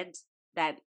prepared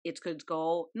that it could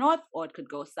go north or it could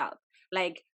go south.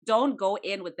 Like, don't go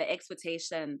in with the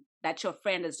expectation that your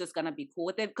friend is just going to be cool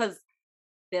with it because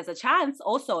there's a chance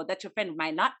also that your friend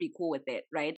might not be cool with it,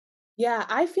 right? Yeah,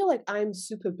 I feel like I'm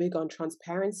super big on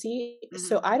transparency. Mm-hmm.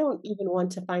 So I don't even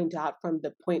want to find out from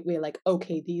the point where, like,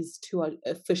 okay, these two are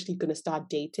officially going to start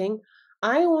dating.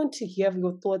 I want to hear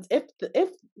your thoughts. If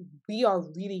we are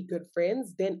really good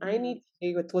friends, then I Mm-hmm. need to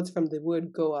hear your thoughts from the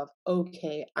word go of,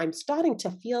 okay, I'm starting to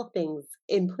feel things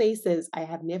in places I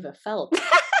have never felt.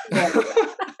 Yeah,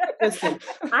 listen,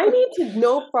 I need to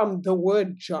know from the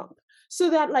word jump so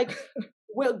that, like,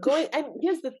 we're going. And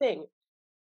here's the thing,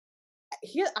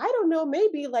 here, I don't know,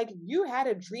 maybe like you had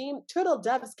a dream, turtle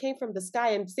doves came from the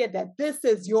sky and said that this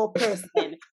is your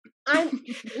person.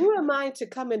 Who am I to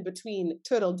come in between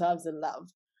turtle doves and love?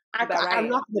 That I'm right.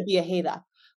 not going to be a hater.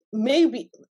 Maybe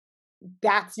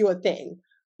that's your thing.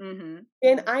 Mm-hmm.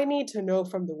 Then I need to know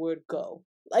from the word go,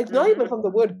 like not Mm-hmm. even from the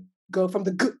word go, from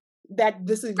the good, that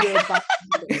this is your advice.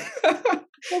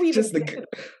 Before we even Just the get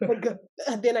to the good,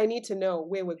 then I need to know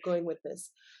where we're going with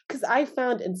this. Because I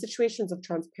found in situations of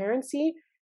transparency,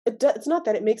 it's not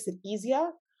that it makes it easier,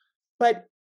 but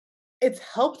it's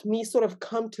helped me sort of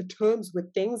come to terms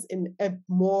with things in a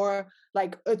more,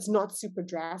 like, it's not super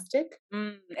drastic.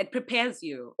 It prepares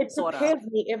you, It sort of. prepares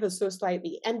me ever so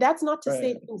slightly. And that's not to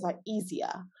say right. things are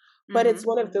easier, but Mm-hmm. it's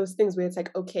one of those things where it's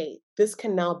like, okay, this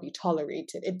can now be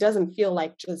tolerated. It doesn't feel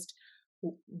like just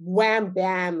wham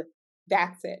bam,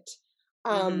 that's it.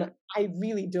 Mm-hmm. I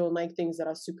really don't like things that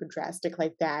are super drastic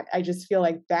like that. I just feel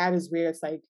like that is where it's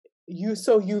like,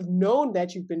 you've known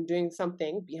that you've been doing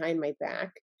something behind my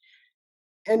back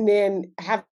and then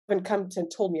haven't come to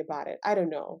and told me about it. I don't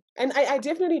know. And I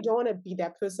definitely don't want to be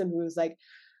that person who's like,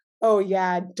 oh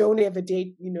yeah, don't ever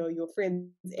date, your friend's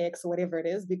ex or whatever it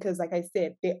is, because like I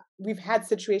said, we've had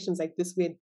situations like this where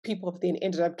people have then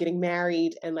ended up getting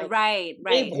married and like Right,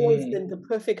 they've right. always Mm, been the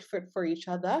perfect fit for each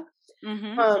other.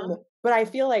 Mm-hmm. But I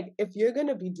feel like if you're going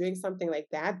to be doing something like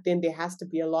that, then there has to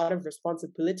be a lot of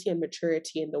responsibility and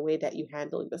maturity in the way that you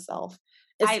handle yourself,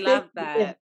 I love especially if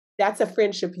that. that's a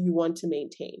friendship you want to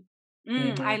maintain.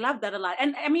 I love that a lot.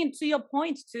 And I mean, to your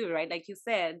point too, right? Like you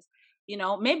said,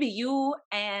 maybe you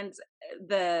and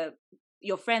the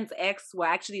your friend's ex were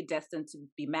actually destined to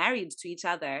be married to each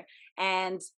other.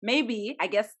 And maybe, I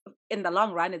guess, in the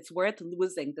long run, it's worth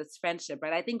losing this friendship,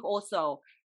 right? I think also,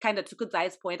 kind of to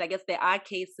Kudzai's point, I guess there are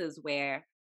cases where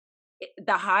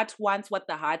the heart wants what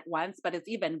the heart wants, but it's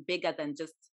even bigger than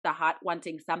just the heart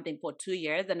wanting something for 2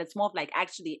 years. And it's more of like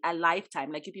actually a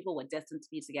lifetime, like you people were destined to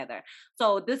be together.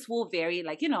 So this will vary,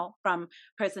 like, from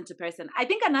person to person. I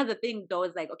think another thing though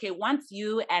is like, okay, once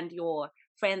you and your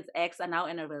friend's ex are now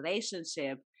in a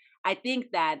relationship, I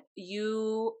think that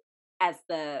you, as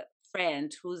the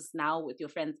friend who's now with your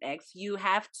friend's ex,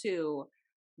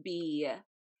 be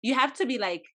you have to be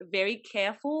like very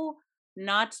careful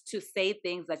not to say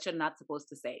things that you're not supposed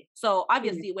to say. So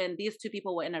obviously when these two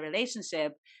people were in a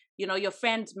relationship, your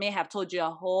friend may have told you a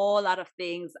whole lot of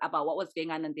things about what was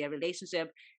going on in their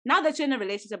relationship. Now that you're in a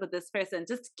relationship with this person,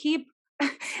 just keep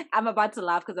I'm about to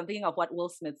laugh because I'm thinking of what Will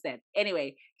Smith said.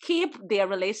 Anyway, keep their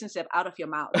relationship out of your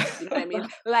mouth. You know what I mean?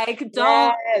 Like,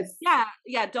 don't, Yes.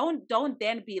 yeah, don't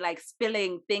then be like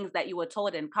spilling things that you were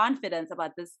told in confidence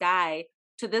about this guy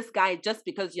to this guy just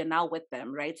because you're now with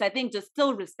them, right? So I think just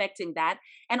still respecting that.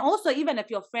 And also, even if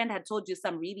your friend had told you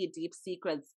some really deep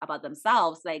secrets about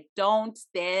themselves, like, don't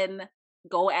then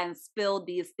go and spill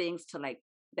these things to like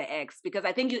the ex, because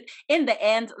I think in the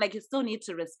end, like, you still need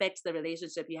to respect the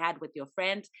relationship you had with your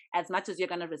friend as much as you're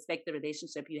going to respect the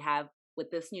relationship you have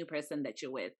with this new person that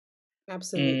you're with.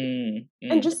 Absolutely.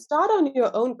 And just start on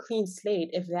your own clean slate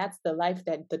if that's the life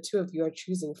that the two of you are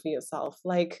choosing for yourself.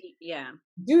 Like, yeah,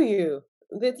 do you?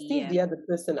 Let's leave the yeah. other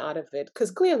person out of it,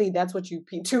 because clearly that's what you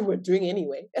two were doing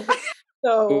anyway.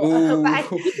 So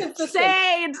be consistent.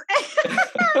 Shade.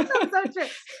 That's so true.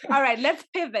 All right, let's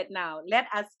pivot now. Let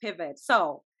us pivot.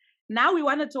 So now we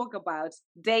want to talk about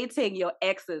dating your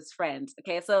ex's friend.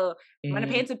 Okay, so I'm going to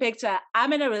paint a picture.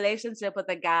 I'm in a relationship with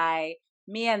a guy.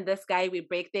 Me and this guy, we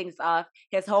break things off.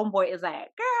 His homeboy is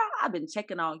like, girl, I've been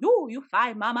checking on you. You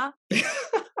fine, mama.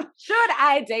 Should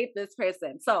I date this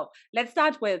person? So let's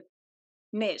start with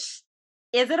Nish.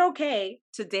 Is it okay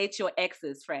to date your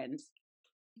ex's friends?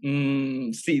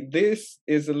 See, this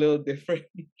is a little different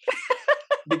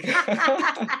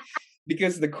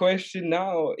because the question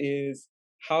now is,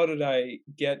 how did I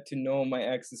get to know my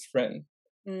ex's friend?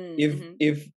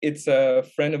 If it's a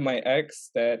friend of my ex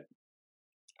that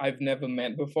I've never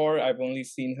met before, I've only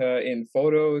seen her in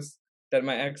photos that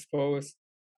my ex posts,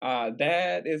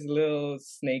 that is a little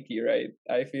snaky, right?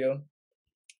 I feel,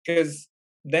 because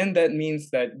then that means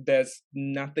that there's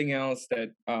nothing else that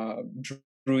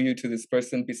drew you to this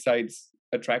person besides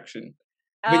attraction,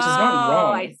 which is not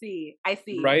wrong. I see.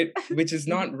 Right? Which is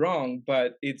not wrong,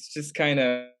 but it's just kind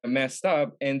of messed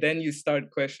up. And then you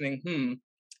start questioning,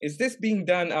 is this being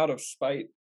done out of spite?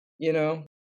 Yeah.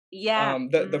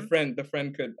 The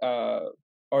friend could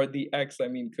or the ex, I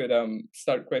mean, could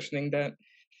start questioning that.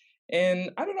 And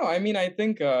I don't know. I mean, I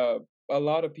think a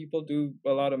lot of people do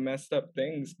a lot of messed up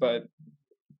things, but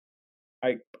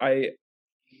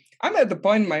I'm at the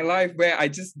point in my life where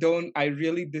I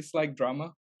really dislike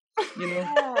drama,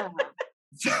 Yeah.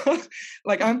 So,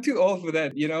 like, I'm too old for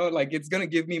that, like, it's going to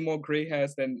give me more gray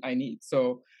hairs than I need.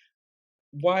 So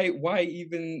why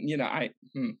even, I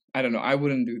don't know. I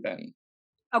wouldn't do that.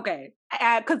 Okay.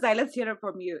 Kudzai, let's hear it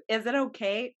from you. Is it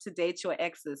okay to date your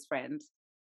ex's friend?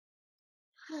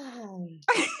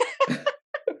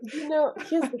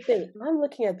 Here's the thing. I'm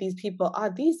looking at these people. Are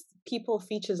these people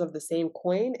features of the same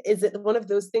coin? Is it one of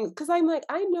those things? Because I'm like,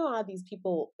 I know how these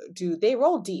people do. They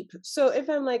roll deep. So if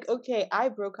I'm like, okay, I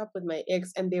broke up with my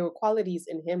ex and there were qualities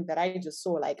in him that I just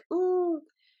saw like,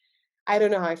 I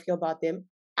don't know how I feel about them.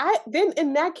 Then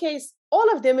in that case,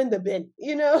 all of them in the bin,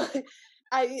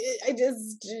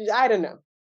 I don't know.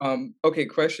 Okay,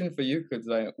 question for you,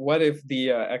 Kudzai. What if the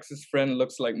ex's friend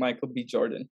looks like Michael B.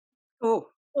 Jordan? Oh,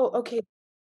 okay.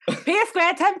 P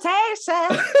Square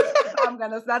Temptation.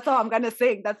 That's all I'm gonna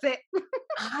sing. That's it.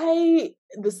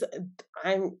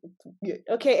 I'm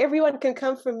okay. Everyone can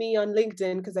come for me on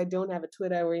LinkedIn because I don't have a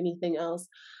Twitter or anything else.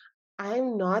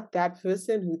 I'm not that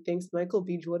person who thinks Michael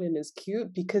B. Jordan is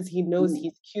cute because he knows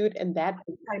he's cute, and that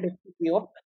kind of puts me off.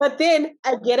 But then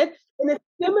I get it. In a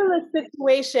similar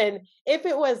situation, if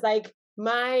it was like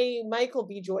my Michael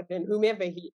B. Jordan, whomever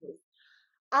he is,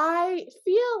 I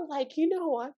feel like, you know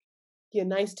what? You're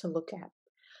nice to look at.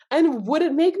 And would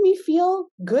it make me feel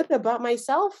good about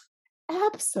myself?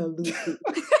 Absolutely.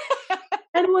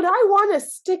 And would I want to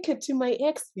stick it to my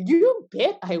ex? You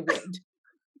bet I would.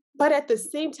 But at the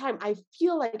same time, I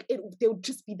feel like there would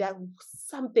just be that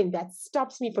something that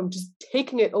stops me from just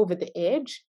taking it over the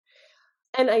edge.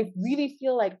 And I really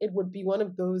feel like it would be one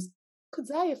of those,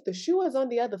 Kudzai, if the shoe was on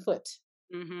the other foot,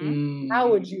 how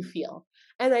would you feel?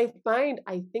 And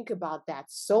I think about that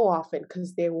so often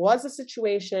because there was a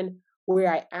situation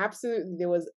where there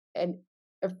was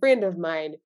a friend of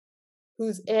mine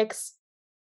whose ex,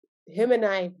 him and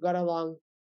I got along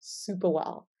super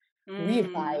well. We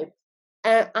vibed.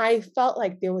 And I felt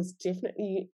like there was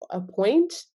definitely a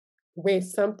point where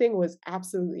something was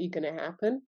absolutely going to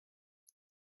happen.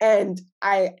 And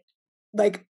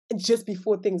like, just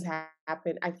before things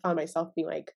happened, I found myself being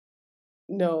like,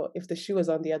 no, if the shoe was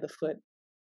on the other foot,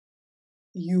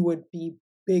 you would be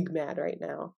big mad right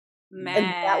now. Man. And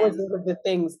that was one of the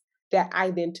things that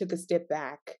I then took a step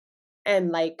back.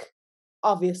 And like,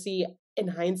 obviously, in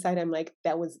hindsight, I'm like,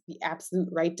 that was the absolute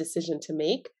right decision to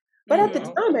make. But at the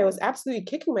time, I was absolutely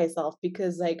kicking myself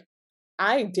because, like,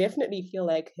 I definitely feel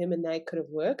like him and I could have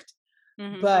worked.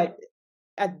 But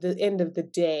at the end of the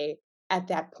day, at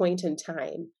that point in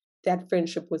time, that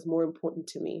friendship was more important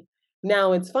to me.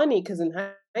 Now, it's funny because in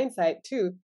hindsight,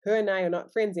 too, her and I are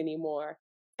not friends anymore.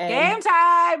 And game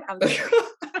time!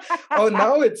 Oh,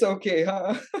 now it's okay,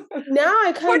 huh? Now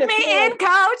I kind of put me in,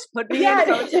 coach. Put me in,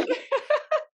 coach.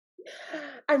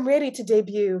 I'm ready to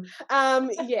debut.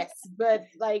 Yes, but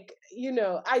like,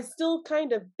 I still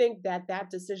kind of think that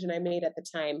decision I made at the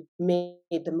time made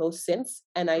the most sense.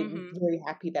 And I'm very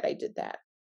happy that I did that.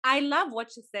 I love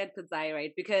what you said, Kudzai,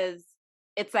 right? Because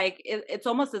it's like, it's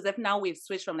almost as if now we've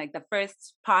switched from like the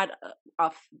first part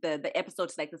of the episode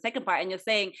to like the second part. And you're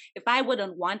saying, if I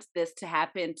wouldn't want this to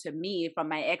happen to me from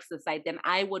my ex's side, then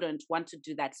I wouldn't want to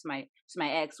do that to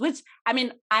my ex, which, I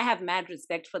mean, I have mad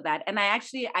respect for that. And I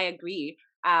agree.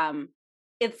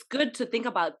 It's good to think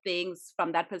about things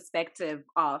from that perspective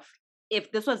of, if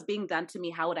this was being done to me,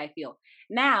 how would I feel?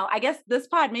 Now, I guess this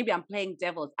part, maybe I'm playing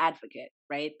devil's advocate,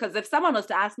 right? Because if someone was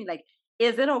to ask me, like,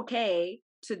 is it okay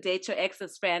to date your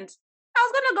ex's friend? I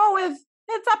was going to go with,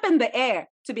 it's up in the air,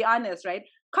 to be honest, right?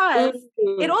 Because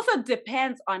it also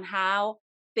depends on how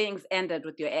things ended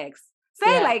with your ex.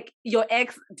 Say, like, your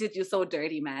ex did you so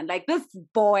dirty, man. Like, this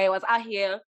boy was out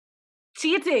here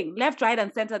cheating left, right,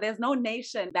 and center. There's no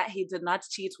nation that he did not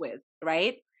cheat with,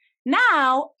 right?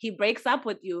 Now he breaks up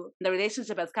with you. The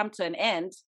relationship has come to an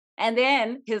end. And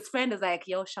then his friend is like,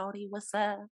 yo, shorty, what's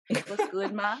up? What's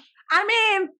good, ma? I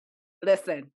mean,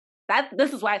 listen,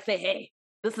 this is why I say, hey,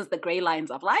 this is the gray lines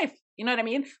of life. You know what I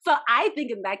mean? So I think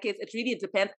in that case, it really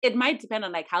depends. It might depend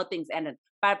on like how things ended.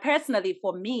 But personally,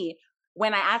 for me,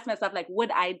 when I ask myself, like, would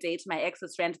I date my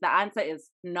ex's friend? The answer is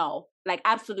no, like,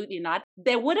 absolutely not.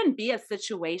 There wouldn't be a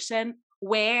situation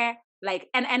where like,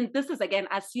 and this is again,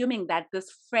 assuming that this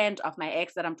friend of my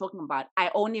ex that I'm talking about,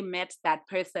 I only met that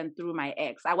person through my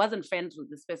ex. I wasn't friends with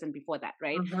this person before that,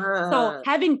 right? So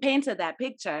having painted that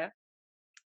picture,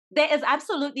 there is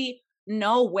absolutely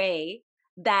no way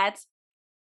that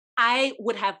I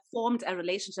would have formed a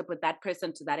relationship with that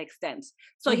person to that extent.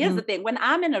 So here's the thing, when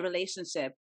I'm in a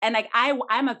relationship, and like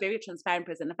I'm a very transparent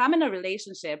person. If I'm in a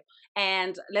relationship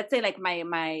and let's say like my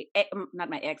not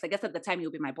my ex, I guess at the time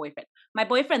he'll be my boyfriend. My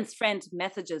boyfriend's friend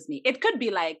messages me. It could be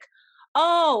like,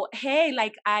 oh, hey,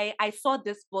 like I saw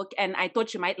this book and I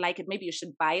thought you might like it. Maybe you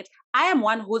should buy it. I am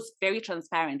one who's very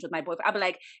transparent with my boyfriend. I'll be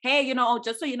like, hey,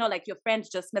 just so you know, like your friend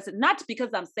just messaged. Not because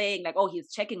I'm saying like, oh,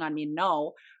 he's checking on me.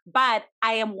 No, but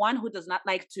I am one who does not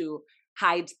like to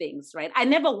hide things, right? I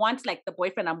never want like the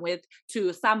boyfriend I'm with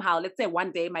to somehow, let's say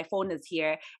one day my phone is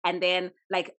here and then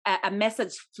like a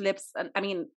message flips. I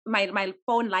mean, my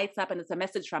phone lights up and it's a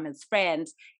message from his friend.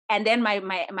 And then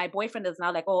my boyfriend is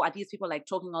now like, oh, are these people like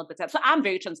talking all the time? So I'm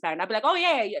very transparent. I'll be like, oh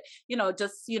yeah,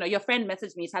 your friend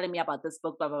messaged me telling me about this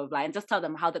book, blah, blah, blah, and just tell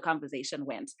them how the conversation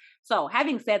went. So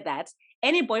having said that,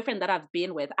 any boyfriend that I've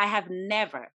been with, I have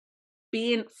never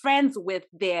been friends with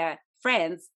their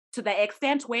friends to the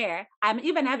extent where I'm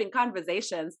even having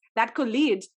conversations that could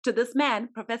lead to this man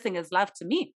professing his love to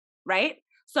me, right?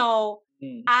 So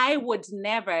I would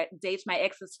never date my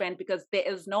ex's friend because there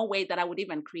is no way that I would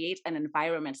even create an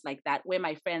environment like that where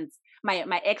my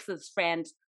ex's friend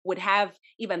would have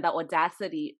even the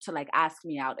audacity to like ask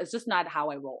me out. It's just not how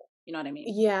I roll. You know what I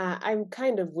mean? Yeah, I'm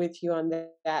kind of with you on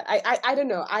that. I don't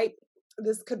know.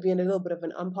 This could be a little bit of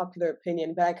an unpopular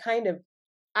opinion, but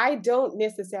I don't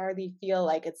necessarily feel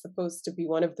like it's supposed to be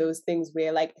one of those things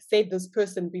where, like, say this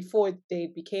person before they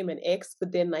became an ex,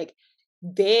 but then like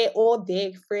all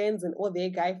their friends and all their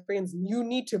guy friends, you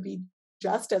need to be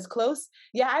just as close.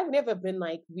 Yeah, I've never been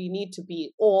like, we need to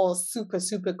be all super,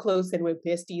 super close and we're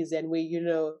besties and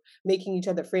we're, making each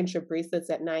other friendship bracelets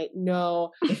at night.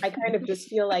 No, I kind of just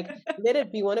feel like let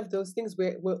it be one of those things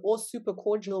where we're all super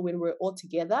cordial when we're all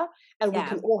together and we Yeah.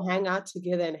 can all hang out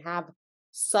together and have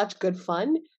such good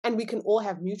fun and we can all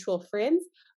have mutual friends.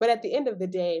 But at the end of the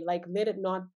day, like, let it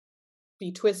not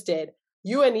be twisted.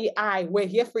 You and we're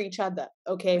here for each other,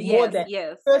 okay? More Yes, than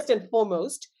yes. first and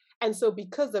foremost. And so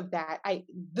because of that,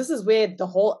 this is where the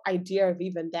whole idea of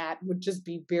even that would just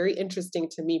be very interesting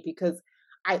to me, because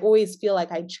I always feel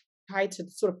like I try to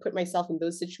sort of put myself in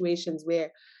those situations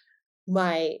where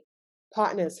my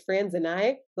partner's friends and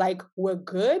I, like, we're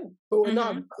good, but we're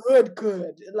not good.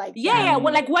 Like that. Yeah,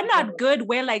 well, like we're not good.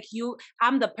 We're like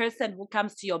I'm the person who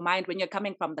comes to your mind when you're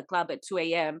coming from the club at 2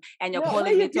 a.m. and you're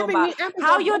calling me talking about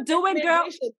how you doing, girl.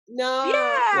 No.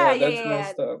 Yeah, that's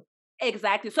messed up.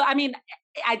 Exactly. So I mean,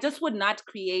 I just would not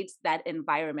create that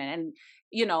environment,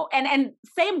 and and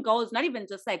same goes not even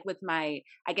just like with my,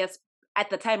 I guess at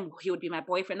the time he would be my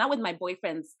boyfriend, not with my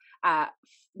boyfriend's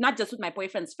not just with my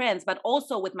boyfriend's friends, but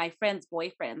also with my friends'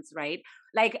 boyfriends, right?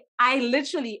 Like I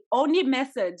literally only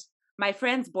message my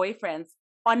friends' boyfriends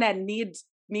on a need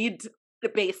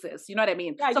basis. You know what I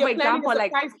mean? Yeah, so for example,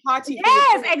 like party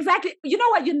yes, exactly. You know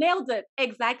what? You nailed it.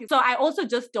 Exactly. So I also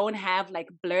just don't have like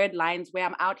blurred lines where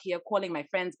I'm out here calling my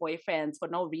friends' boyfriends for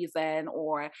no reason,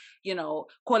 or,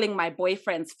 calling my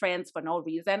boyfriend's friends for no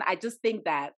reason. I just think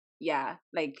that, yeah,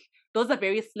 like those are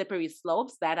very slippery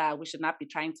slopes that we should not be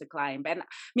trying to climb. And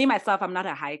me, myself, I'm not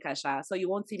a hiker, Sha, so you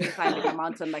won't see me climbing a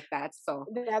mountain like that. So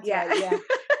that's right, yeah.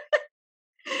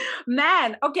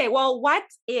 Man, okay, well, what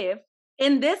if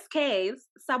in this case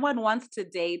someone wants to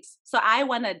date, so I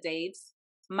want to date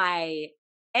my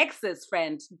ex's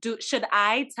friend, should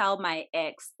I tell my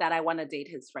ex that I want to date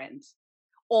his friend?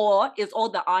 Or is all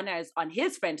the honors on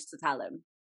his friend to tell him?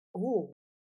 Ooh.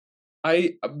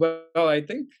 I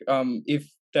think if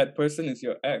that person is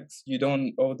your ex, you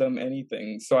don't owe them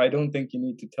anything. So I don't think you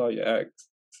need to tell your ex.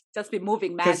 Just be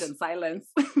moving mad in silence.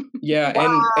 Yeah,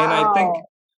 wow. and I think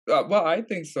I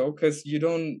think so, because you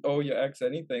don't owe your ex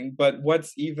anything. But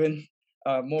what's even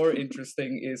more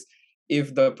interesting is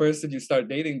if the person you start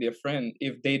dating, their friend,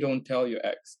 if they don't tell your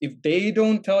ex. If they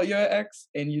don't tell your ex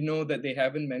and you know that they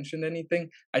haven't mentioned anything,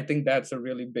 I think that's a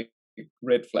really big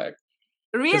red flag.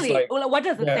 Really? Like, Well, what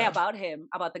does it say about him,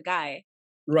 about the guy?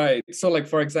 Right. So like,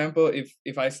 for example,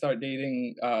 if I start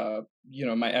dating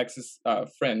my ex's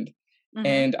friend,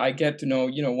 and I get to know,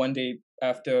 one day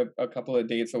after a couple of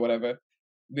dates or whatever,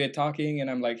 we're talking and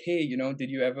I'm like, hey, did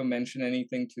you ever mention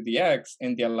anything to the ex?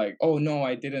 And they're like, oh no,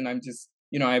 I didn't. I'm just,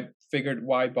 I figured,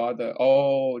 why bother?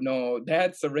 Oh no,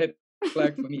 that's a red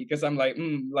flag for me, because I'm like,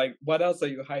 like, what else are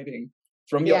you hiding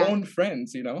from your own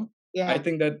friends? Yeah. I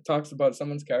think that talks about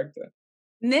someone's character.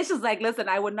 Nish is like, listen,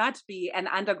 I would not be an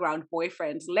underground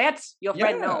boyfriend. Let your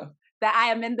friend know that I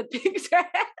am in the picture.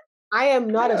 I am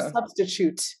not a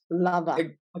substitute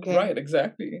lover. Okay. Right,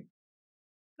 exactly.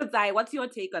 Kudzai, what's your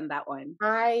take on that one?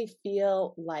 I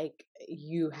feel like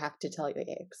you have to tell your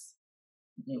ex.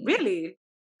 Really?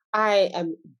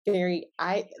 I'm a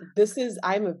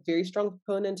very strong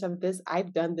proponent of this.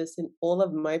 I've done this in all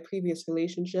of my previous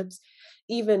relationships.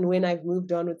 Even when I've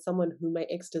moved on with someone who my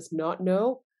ex does not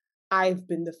know, I've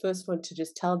been the first one to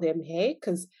just tell them, hey,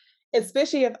 because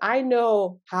especially if I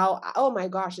know oh my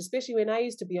gosh, especially when I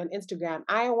used to be on Instagram,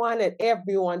 I wanted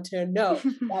everyone to know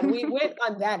that we went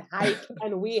on that hike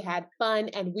and we had fun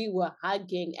and we were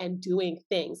hugging and doing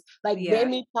things. Like, let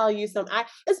me tell you especially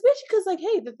because, like,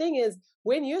 hey, the thing is,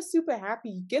 when you're super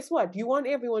happy, guess what? You want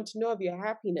everyone to know of your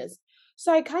happiness.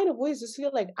 So I kind of always just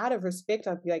feel like, out of respect,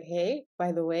 I'd be like, hey,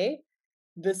 by the way,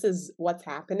 this is what's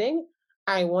happening.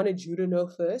 I wanted you to know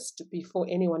first before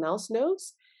anyone else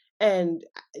knows. And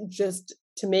just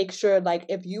to make sure, like,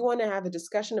 if you want to have a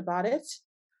discussion about it,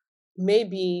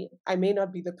 maybe I may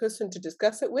not be the person to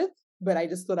discuss it with, but I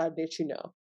just thought I'd let you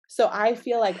know. So I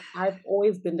feel like I've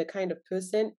always been the kind of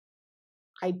person,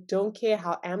 I don't care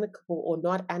how amicable or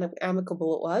not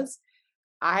amicable it was.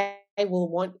 I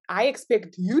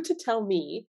expect you to tell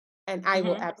me, and I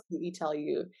will absolutely tell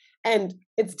you. And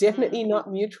it's definitely not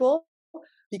mutual,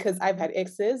 because I've had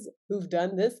exes who've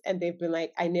done this and they've been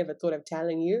like, I never thought of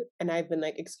telling you. And I've been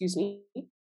like, excuse me.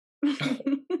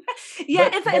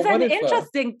 It's an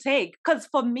interesting take. Because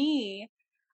for me,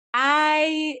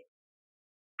 I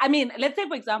mean, let's say,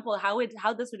 for example, how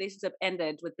this relationship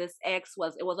ended with this ex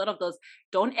it was one of those,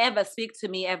 don't ever speak to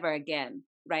me ever again,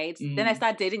 right? Then I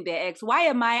start dating their ex. Why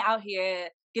am I out here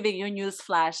giving you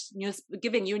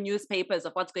giving you newspapers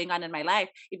of what's going on in my life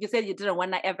if you said you didn't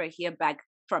want to ever hear back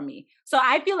from me? So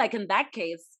I feel like in that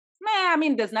case, I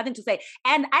mean, there's nothing to say.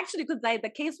 And actually, Kudzai, the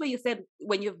case where you said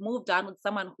when you've moved on with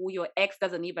someone who your ex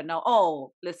doesn't even know,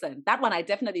 oh, listen, that one I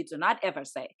definitely do not ever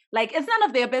say. Like, it's none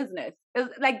of their business.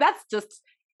 Like,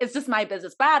 it's just my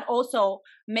business. But also,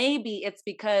 maybe it's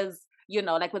because,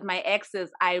 like with my exes,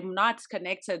 I'm not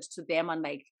connected to them on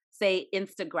like, say,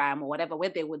 Instagram or whatever, where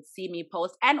they would see me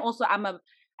post. And also,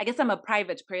 I guess I'm a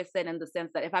private person in the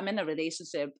sense that if I'm in a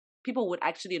relationship, people would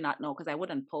actually not know because I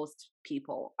wouldn't post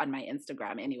people on my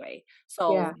Instagram anyway.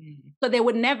 So, so they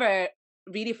would never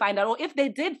really find out. Or if they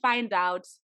did find out,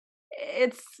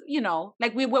 it's,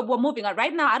 like we're moving on.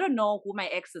 Right now, I don't know who my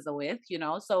exes are with,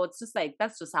 so it's just like,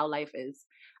 that's just how life is.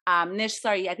 Nish,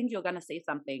 sorry, I think you're going to say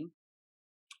something.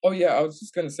 Oh, yeah, I was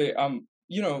just going to say,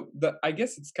 I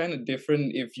guess it's kind of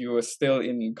different if you are still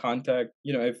in contact,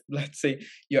 if let's say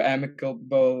you're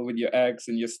amicable with your ex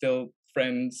and you're still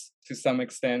friends to some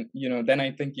extent, then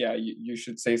I think, yeah, you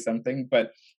should say something.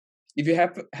 But if you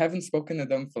haven't spoken to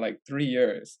them for like 3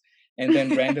 years and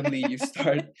then randomly you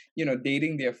start,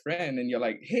 dating their friend and you're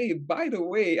like, hey, by the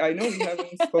way, I know we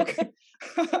haven't spoken.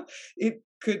 It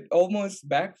could almost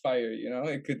backfire,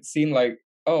 it could seem like,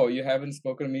 oh, you haven't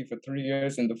spoken to me for 3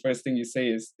 years and the first thing you say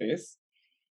is this.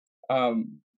 I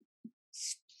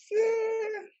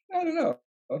don't know.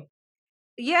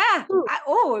 Yeah.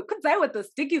 Kudzai with the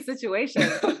sticky situation.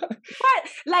 But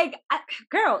like,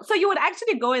 girl, so you would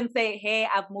actually go and say, hey,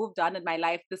 I've moved on in my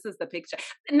life. This is the picture.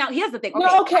 Now, here's the thing. Okay.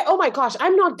 No, okay. Oh my gosh.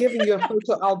 I'm not giving you a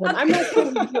photo album. I'm not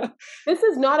giving you. This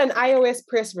is not an iOS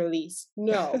press release.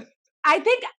 No. I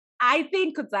think,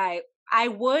 Kudzai, I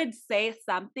would say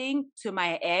something to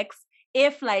my ex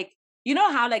if like,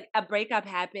 how like a breakup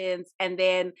happens and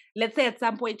then let's say at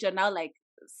some point you're now like,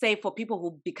 say for people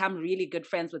who become really good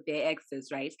friends with their exes,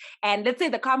 right? And let's say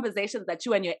the conversations that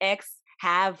you and your ex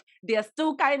have, they're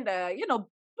still kind of,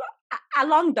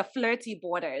 along the flirty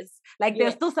borders. Like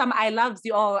there's still some I loves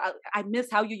you, or I miss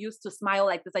how you used to smile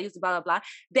like this, I used to blah, blah, blah.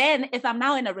 Then if I'm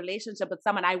now in a relationship with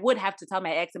someone, I would have to tell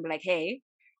my ex and be like, hey,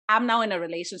 I'm now in a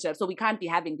relationship, so we can't be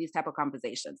having these type of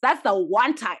conversations. That's the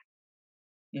one time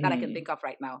that I can think of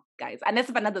right now, guys. Unless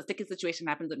if another sticky situation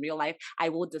happens in real life, I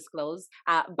will disclose.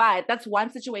 But that's one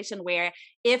situation where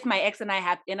if my ex and I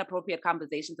have inappropriate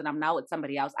conversations and I'm now with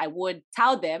somebody else, I would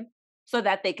tell them so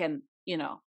that they can,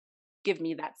 give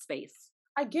me that space.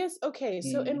 I guess, okay.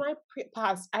 So in my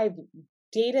past, I've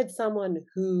dated someone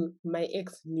who my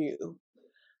ex knew.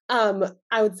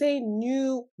 I would say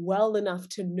knew well enough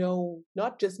to know,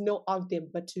 not just know of them,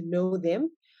 but to know them.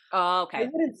 Oh, okay. I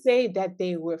wouldn't say that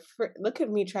they were look at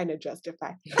me trying to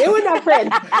justify. They were not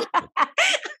friends.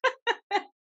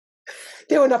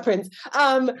 They were not friends.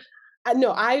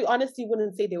 No, I honestly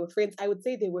wouldn't say they were friends. I would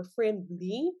say they were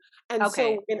friendly. And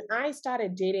so when I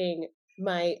started dating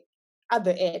my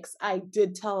other ex, I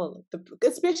did tell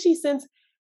especially since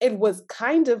it was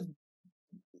kind of,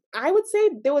 I would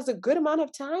say there was a good amount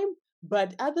of time,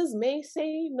 but others may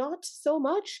say not so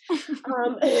much.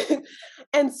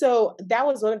 And so that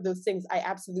was one of those things I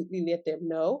absolutely let them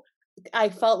know. I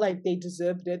felt like they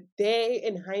deserved it. They,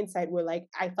 in hindsight, were like,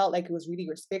 I felt like it was really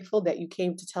respectful that you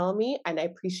came to tell me, and I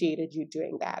appreciated you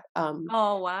doing that.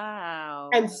 Oh, wow.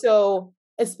 And so,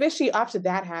 especially after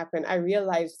that happened, I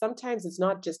realized sometimes it's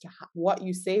not just what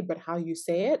you say, but how you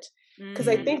say it. Because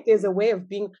I think there's a way of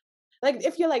being, like,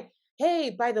 if you're like,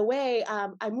 hey, by the way,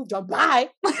 I moved on, bye.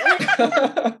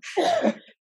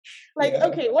 Like,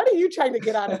 okay, what are you trying to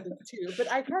get out of this too?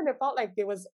 But I kind of felt like there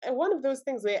was one of those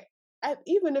things where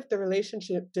even if the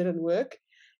relationship didn't work,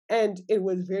 and it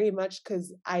was very much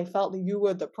because I felt that you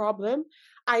were the problem,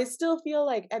 I still feel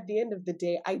like at the end of the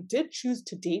day, I did choose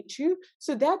to date you.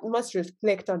 So that must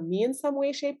reflect on me in some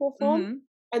way, shape, or form.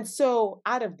 And so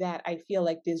out of that, I feel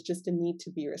like there's just a need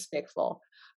to be respectful.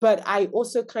 But I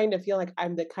also kind of feel like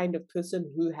I'm the kind of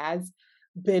person who has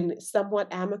been somewhat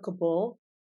amicable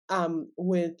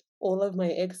with all of my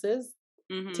exes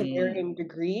to varying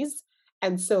degrees.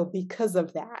 And so because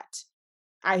of that,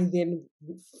 I then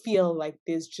feel like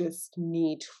there's just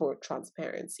need for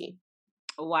transparency.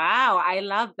 Wow, I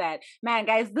love that. Man,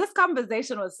 guys, this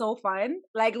conversation was so fun.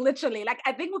 Like literally, like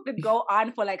I think we could go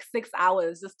on for like 6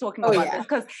 hours just talking about this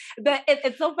because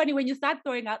it's so funny when you start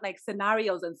throwing out like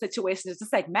scenarios and situations. It's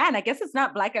just like, man, I guess it's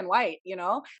not black and white,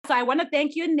 So I want to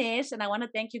thank you, Nish, and I want to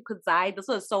thank you, Kudzai. This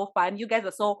was so fun. You guys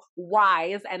are so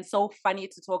wise and so funny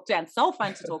to talk to and so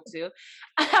fun to talk to.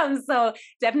 So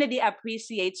definitely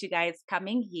appreciate you guys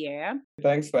coming here.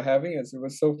 Thanks for having us. It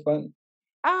was so fun.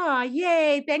 Oh,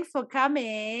 yay. Thanks for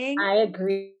coming. I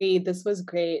agree. This was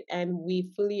great. And we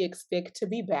fully expect to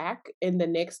be back in the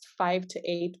next 5 to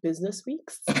 8 business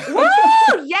weeks. Woo!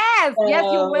 Yes. Yes,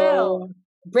 you will.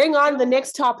 Bring on the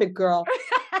next topic, girl.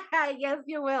 Yes,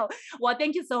 you will. Well,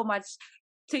 thank you so much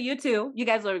to you two. You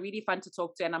guys were really fun to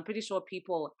talk to, and I'm pretty sure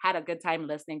people had a good time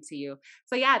listening to you.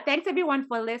 So yeah, thanks everyone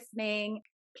for listening.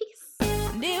 Peace.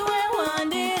 Ndiwe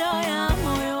wandiro ya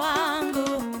moyo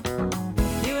wangu,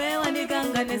 ndiwe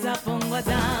wandiganganiza fungwa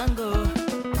zangu.